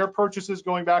back to their purchases,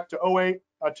 going back to 08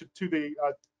 to the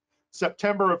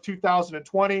September of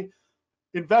 2020,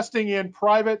 investing in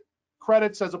private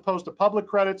credits as opposed to public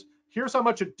credits. Here's how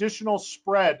much additional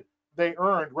spread they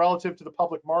earned relative to the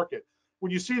public market.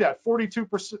 When you see that 42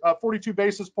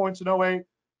 basis points in 08,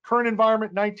 current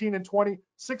environment 19 and 20,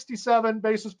 67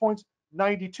 basis points,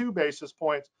 92 basis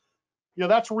points.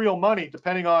 That's real money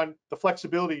depending on the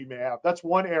flexibility you may have. That's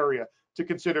one area to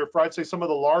consider for, I'd say, some of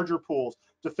the larger pools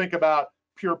to think about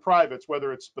pure privates,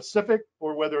 whether it's specific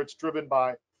or whether it's driven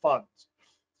by funds.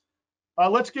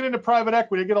 Let's get into private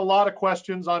equity. I get a lot of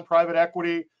questions on private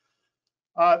equity.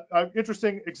 An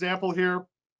interesting example here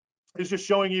is just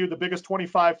showing you the biggest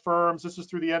 25 firms. This is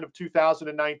through the end of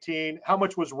 2019. How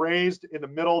much was raised in the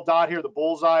middle dot here, the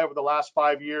bullseye, over the last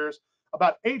 5 years?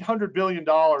 About $800 billion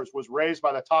was raised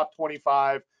by the top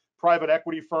 25 private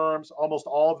equity firms, almost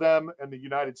all of them in the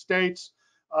United States.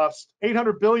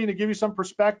 $800 billion, to give you some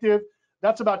perspective,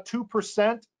 that's about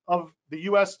 2% of the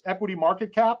US equity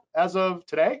market cap as of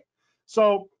today.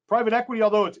 So private equity,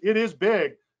 although it is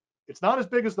big, it's not as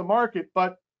big as the market,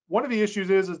 but one of the issues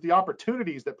is the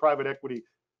opportunities that private equity,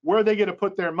 where they get to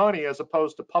put their money as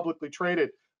opposed to publicly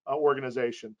traded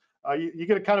organization. You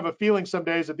get a kind of a feeling some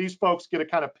days that these folks get to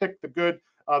kind of pick the good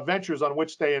ventures on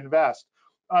which they invest.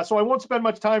 So I won't spend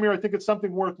much time here. I think it's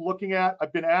something worth looking at.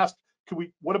 I've been asked,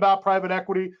 what about private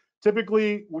equity?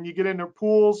 Typically, when you get into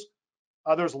pools,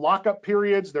 there's lockup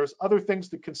periods, there's other things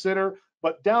to consider,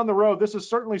 but down the road, this is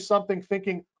certainly something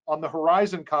thinking on the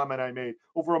horizon comment I made,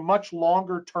 over a much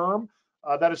longer term.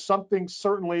 That is something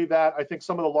certainly that I think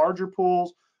some of the larger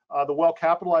pools, the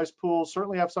well-capitalized pools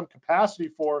certainly have some capacity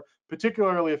for,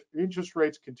 particularly if interest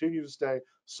rates continue to stay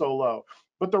so low.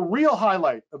 But the real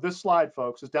highlight of this slide,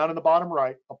 folks, is down in the bottom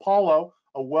right. Apollo,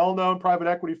 a well-known private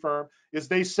equity firm, is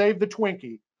they saved the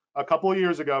Twinkie a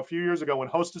few years ago, when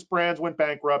Hostess Brands went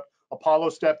bankrupt. Apollo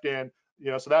stepped in,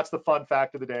 so that's the fun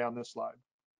fact of the day on this slide.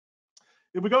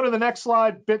 If we go to the next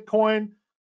slide, Bitcoin.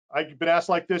 I've been asked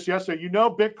like this yesterday.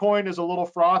 Bitcoin is a little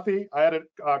frothy. I had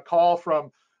a call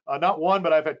from not one,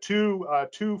 but I've had two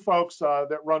folks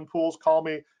that run pools call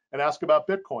me and ask about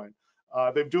Bitcoin.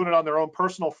 They're doing it on their own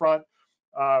personal front.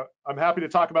 I'm happy to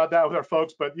talk about that with our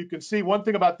folks, but you can see one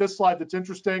thing about this slide that's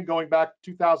interesting, going back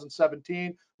to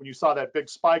 2017, when you saw that big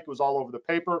spike, it was all over the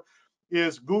paper,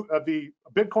 is the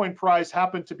Bitcoin price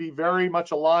happened to be very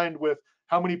much aligned with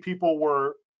how many people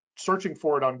were searching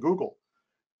for it on Google.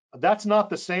 That's not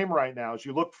the same right now. As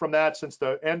you look from that, since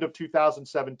the end of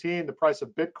 2017, the price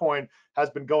of Bitcoin has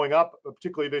been going up,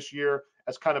 particularly this year,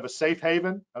 as kind of a safe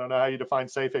haven. I don't know how you define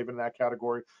safe haven in that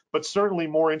category, but certainly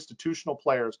more institutional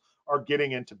players are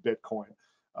getting into Bitcoin.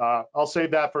 I'll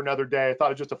save that for another day. I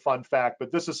thought it was just a fun fact,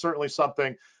 but this is certainly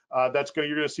something you're going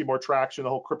to see more traction, the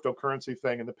whole cryptocurrency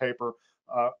thing in the paper.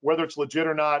 Whether it's legit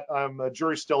or not, the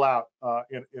jury's still out,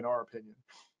 in our opinion.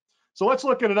 So let's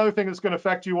look at another thing that's going to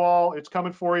affect you all. It's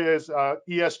coming for you is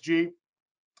ESG,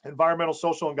 environmental,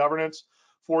 social, and governance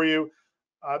for you.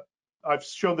 I've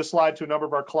shown this slide to a number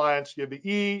of our clients. The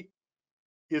E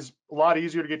is a lot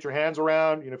easier to get your hands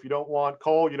around. If you don't want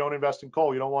coal, you don't invest in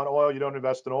coal. You don't want oil, you don't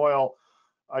invest in oil.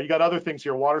 You got other things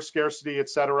here, water scarcity, et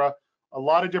cetera. A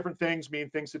lot of different things mean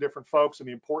things to different folks and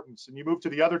the importance. And you move to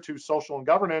the other two, social and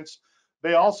governance,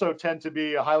 they also tend to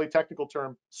be, a highly technical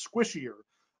term, squishier,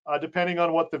 depending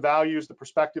on what the values, the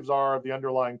perspectives are of the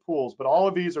underlying pools. But all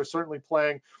of these are certainly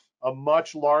playing a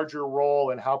much larger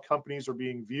role in how companies are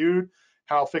being viewed,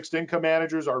 how fixed income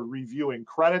managers are reviewing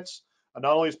credits,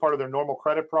 not only as part of their normal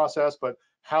credit process, but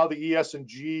how the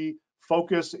ES&G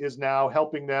focus is now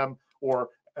helping them, or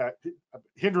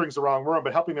hindering is the wrong word,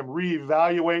 but helping them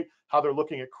reevaluate how they're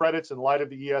looking at credits in light of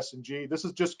the ES&G. This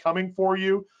is just coming for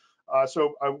you.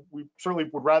 So we certainly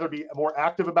would rather be more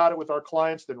active about it with our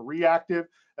clients than reactive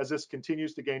as this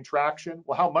continues to gain traction.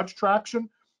 Well, how much traction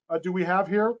do we have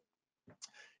here?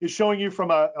 Is showing you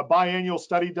from a biannual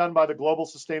study done by the Global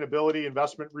Sustainability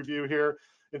Investment Review here.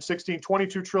 In 16,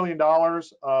 $22 trillion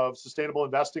of sustainable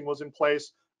investing was in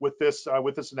place with this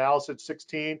analysis.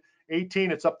 16,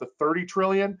 18, it's up to 30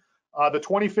 trillion. The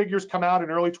 20 figures come out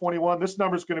in early 21. This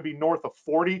number is going to be north of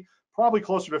 40, probably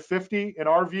closer to 50 in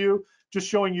our view. Just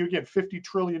showing you again, $50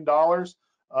 trillion.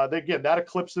 Again, that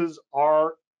eclipses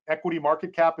our equity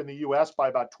market cap in the US by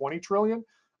about 20 trillion.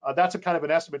 That's a kind of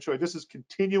an estimate showing this is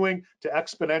continuing to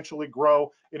exponentially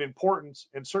grow in importance,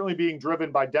 and certainly being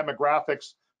driven by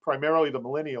demographics, primarily the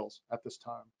millennials at this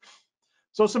time.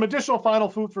 So some additional final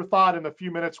food for thought in the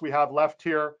few minutes we have left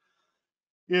here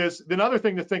is another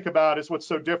thing to think about is what's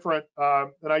so different.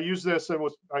 And I use this, and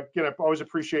again, I always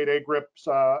appreciate AGRiP's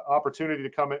opportunity to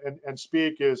come and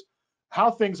speak, is how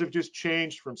things have just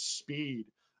changed from speed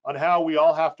on how we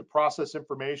all have to process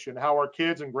information, how our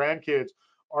kids and grandkids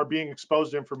are being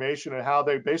exposed to information, and how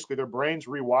they basically their brains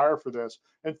rewire for this.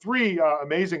 And three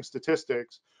amazing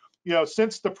statistics.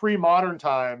 Since the pre-modern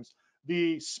times,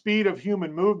 the speed of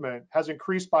human movement has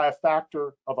increased by a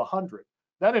factor of 100.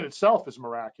 That in itself is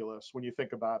miraculous when you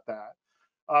think about that.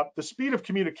 The speed of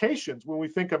communications, when we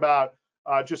think about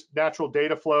just natural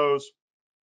data flows,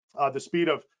 the speed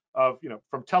of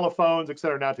from telephones, et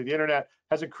cetera, now to the internet,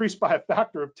 has increased by a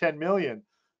factor of 10 million.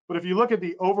 But if you look at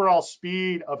the overall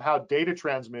speed of how data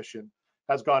transmission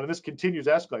has gone, and this continues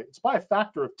to escalate, it's by a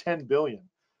factor of 10 billion.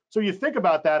 So you think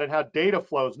about that and how data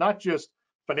flows, not just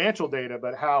financial data,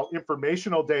 but how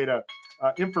informational data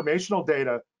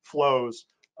flows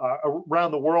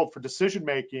around the world for decision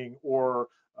making, or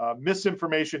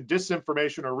misinformation,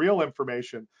 disinformation, or real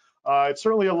information. It's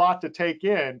certainly a lot to take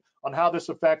in on how this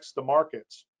affects the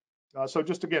markets. So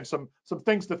just again, some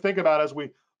things to think about as we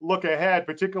look ahead,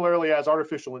 particularly as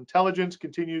artificial intelligence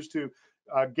continues to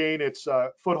gain its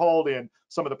foothold in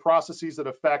some of the processes that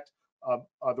affect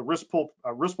the risk pool,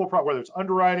 whether it's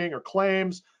underwriting or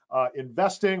claims,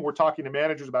 investing. We're talking to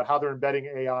managers about how they're embedding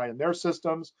AI in their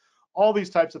systems. All these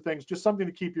types of things, just something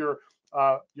to keep your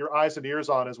eyes and ears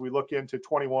on as we look into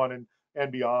 21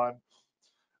 and beyond.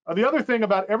 The other thing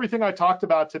about everything I talked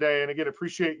about today, and again,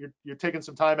 appreciate you're taking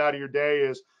some time out of your day,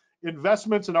 is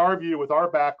investments in our view, with our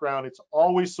background, it's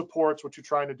always supports what you're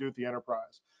trying to do with the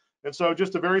enterprise. And so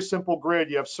just a very simple grid,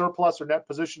 you have surplus or net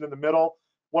position in the middle.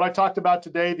 What I talked about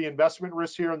today, the investment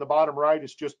risk here in the bottom right,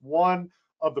 is just one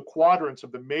of the quadrants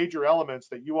of the major elements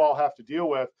that you all have to deal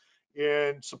with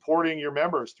in supporting your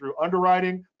members through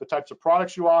underwriting, the types of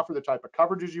products you offer, the type of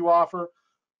coverages you offer,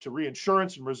 to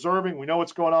reinsurance and reserving. We know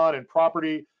what's going on in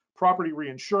property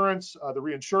reinsurance. The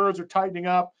reinsurers are tightening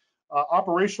up.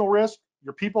 Operational risk,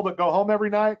 your people that go home every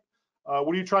night.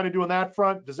 What are you trying to do on that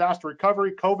front? Disaster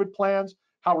recovery, COVID plans,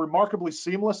 how remarkably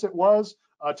seamless it was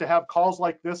to have calls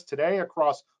like this today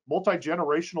across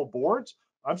multi-generational boards.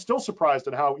 I'm still surprised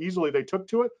at how easily they took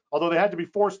to it, although they had to be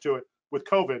forced to it with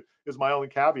COVID, is my only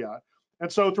caveat.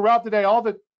 And so throughout the day, all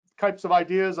the types of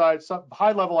ideas, some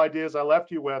high-level ideas I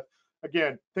left you with,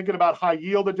 again, thinking about high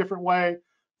yield a different way,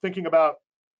 thinking about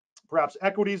perhaps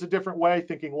equities a different way,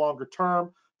 thinking longer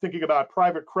term, thinking about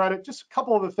private credit, just a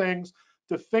couple of the things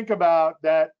to think about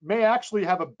that may actually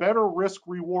have a better risk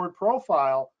reward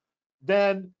profile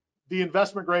than the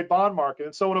investment grade bond market.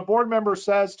 And so when a board member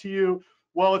says to you,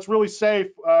 well, it's really safe,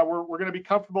 we're going to be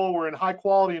comfortable, we're in high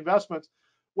quality investments,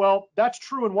 well, that's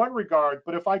true in one regard,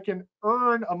 but if I can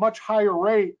earn a much higher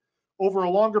rate over a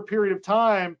longer period of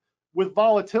time with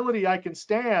volatility I can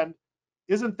stand,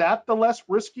 isn't that the less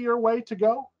riskier way to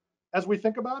go as we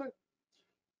think about it?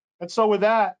 And so with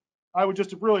that, I would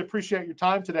just really appreciate your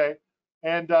time today,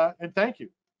 and thank you.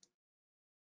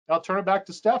 I'll turn it back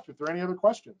to Steph if there are any other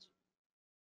questions.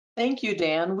 Thank you,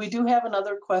 Dan. We do have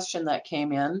another question that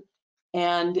came in,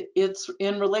 and it's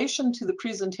in relation to the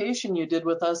presentation you did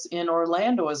with us in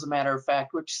Orlando, as a matter of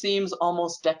fact, which seems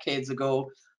almost decades ago.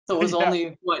 So it was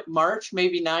only, what, March,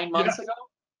 maybe 9 months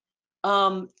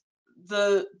ago?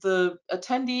 The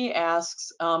attendee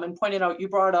asks and pointed out, you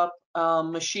brought up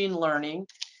machine learning.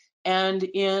 And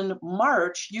in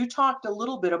March, you talked a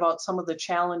little bit about some of the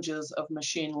challenges of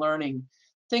machine learning,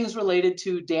 things related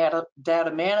to data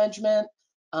management,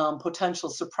 potential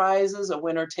surprises, a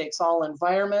winner-takes-all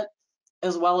environment,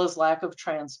 as well as lack of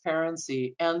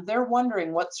transparency. And they're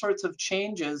wondering what sorts of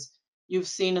changes you've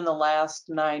seen in the last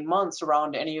 9 months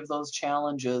around any of those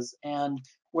challenges and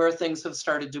where things have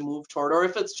started to move toward, or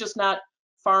if it's just not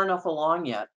far enough along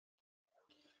yet.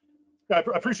 I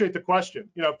appreciate the question.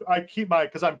 You know, I keep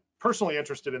because I'm personally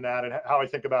interested in that and how I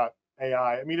think about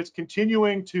AI. I mean, it's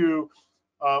continuing to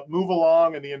move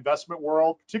along in the investment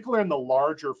world, particularly in the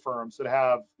larger firms that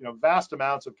have, you know, vast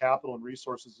amounts of capital and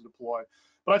resources to deploy.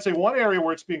 But I'd say one area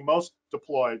where it's being most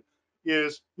deployed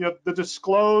is, you know, the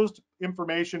disclosed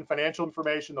information, financial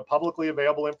information, the publicly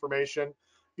available information.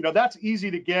 You know, that's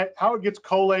easy to get. How it gets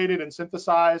collated and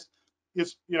synthesized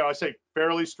is, you know, I say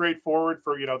fairly straightforward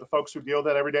for, you know, the folks who deal with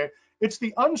that every day. It's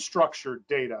the unstructured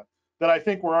data that I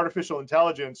think where artificial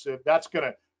intelligence,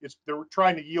 they're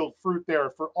trying to yield fruit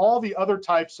there for all the other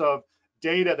types of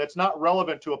data that's not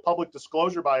relevant to a public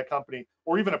disclosure by a company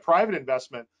or even a private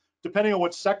investment, depending on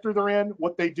what sector they're in,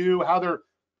 what they do, how they're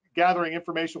gathering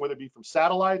information, whether it be from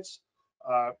satellites,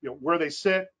 you know, where they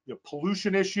sit, you know,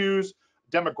 pollution issues,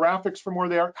 demographics from where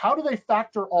they are. How do they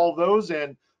factor all those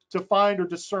in to find or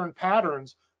discern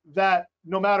patterns that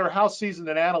no matter how seasoned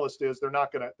an analyst is, they're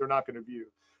not going to view?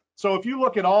 So if you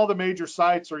look at all the major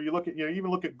sites, or you look at, you know, even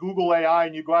look at Google AI,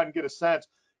 and you go out and get a sense,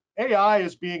 AI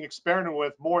is being experimented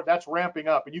with more. That's ramping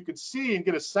up, and you can see and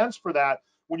get a sense for that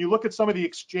when you look at some of the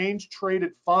exchange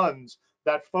traded funds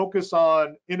that focus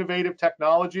on innovative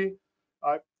technology.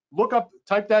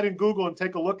 Type that in Google and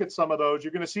take a look at some of those.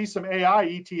 You're going to see some AI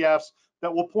ETFs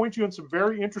that will point you in some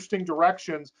very interesting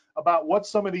directions about what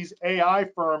some of these AI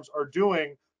firms are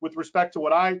doing with respect to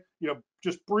what I, you know,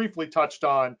 just briefly touched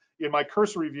on in my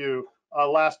cursory review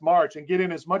last March, and get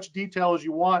in as much detail as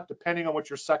you want depending on what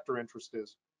your sector interest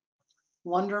is.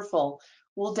 Wonderful.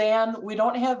 Well, Dan, we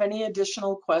don't have any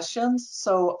additional questions,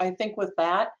 so I think with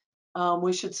that,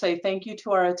 we should say thank you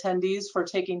to our attendees for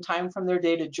taking time from their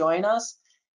day to join us.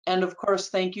 And of course,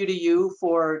 thank you to you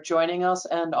for joining us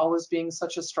and always being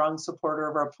such a strong supporter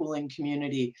of our pooling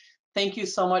community. Thank you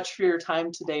so much for your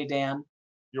time today, Dan.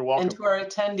 You're welcome. And to our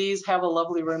attendees, have a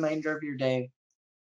lovely remainder of your day.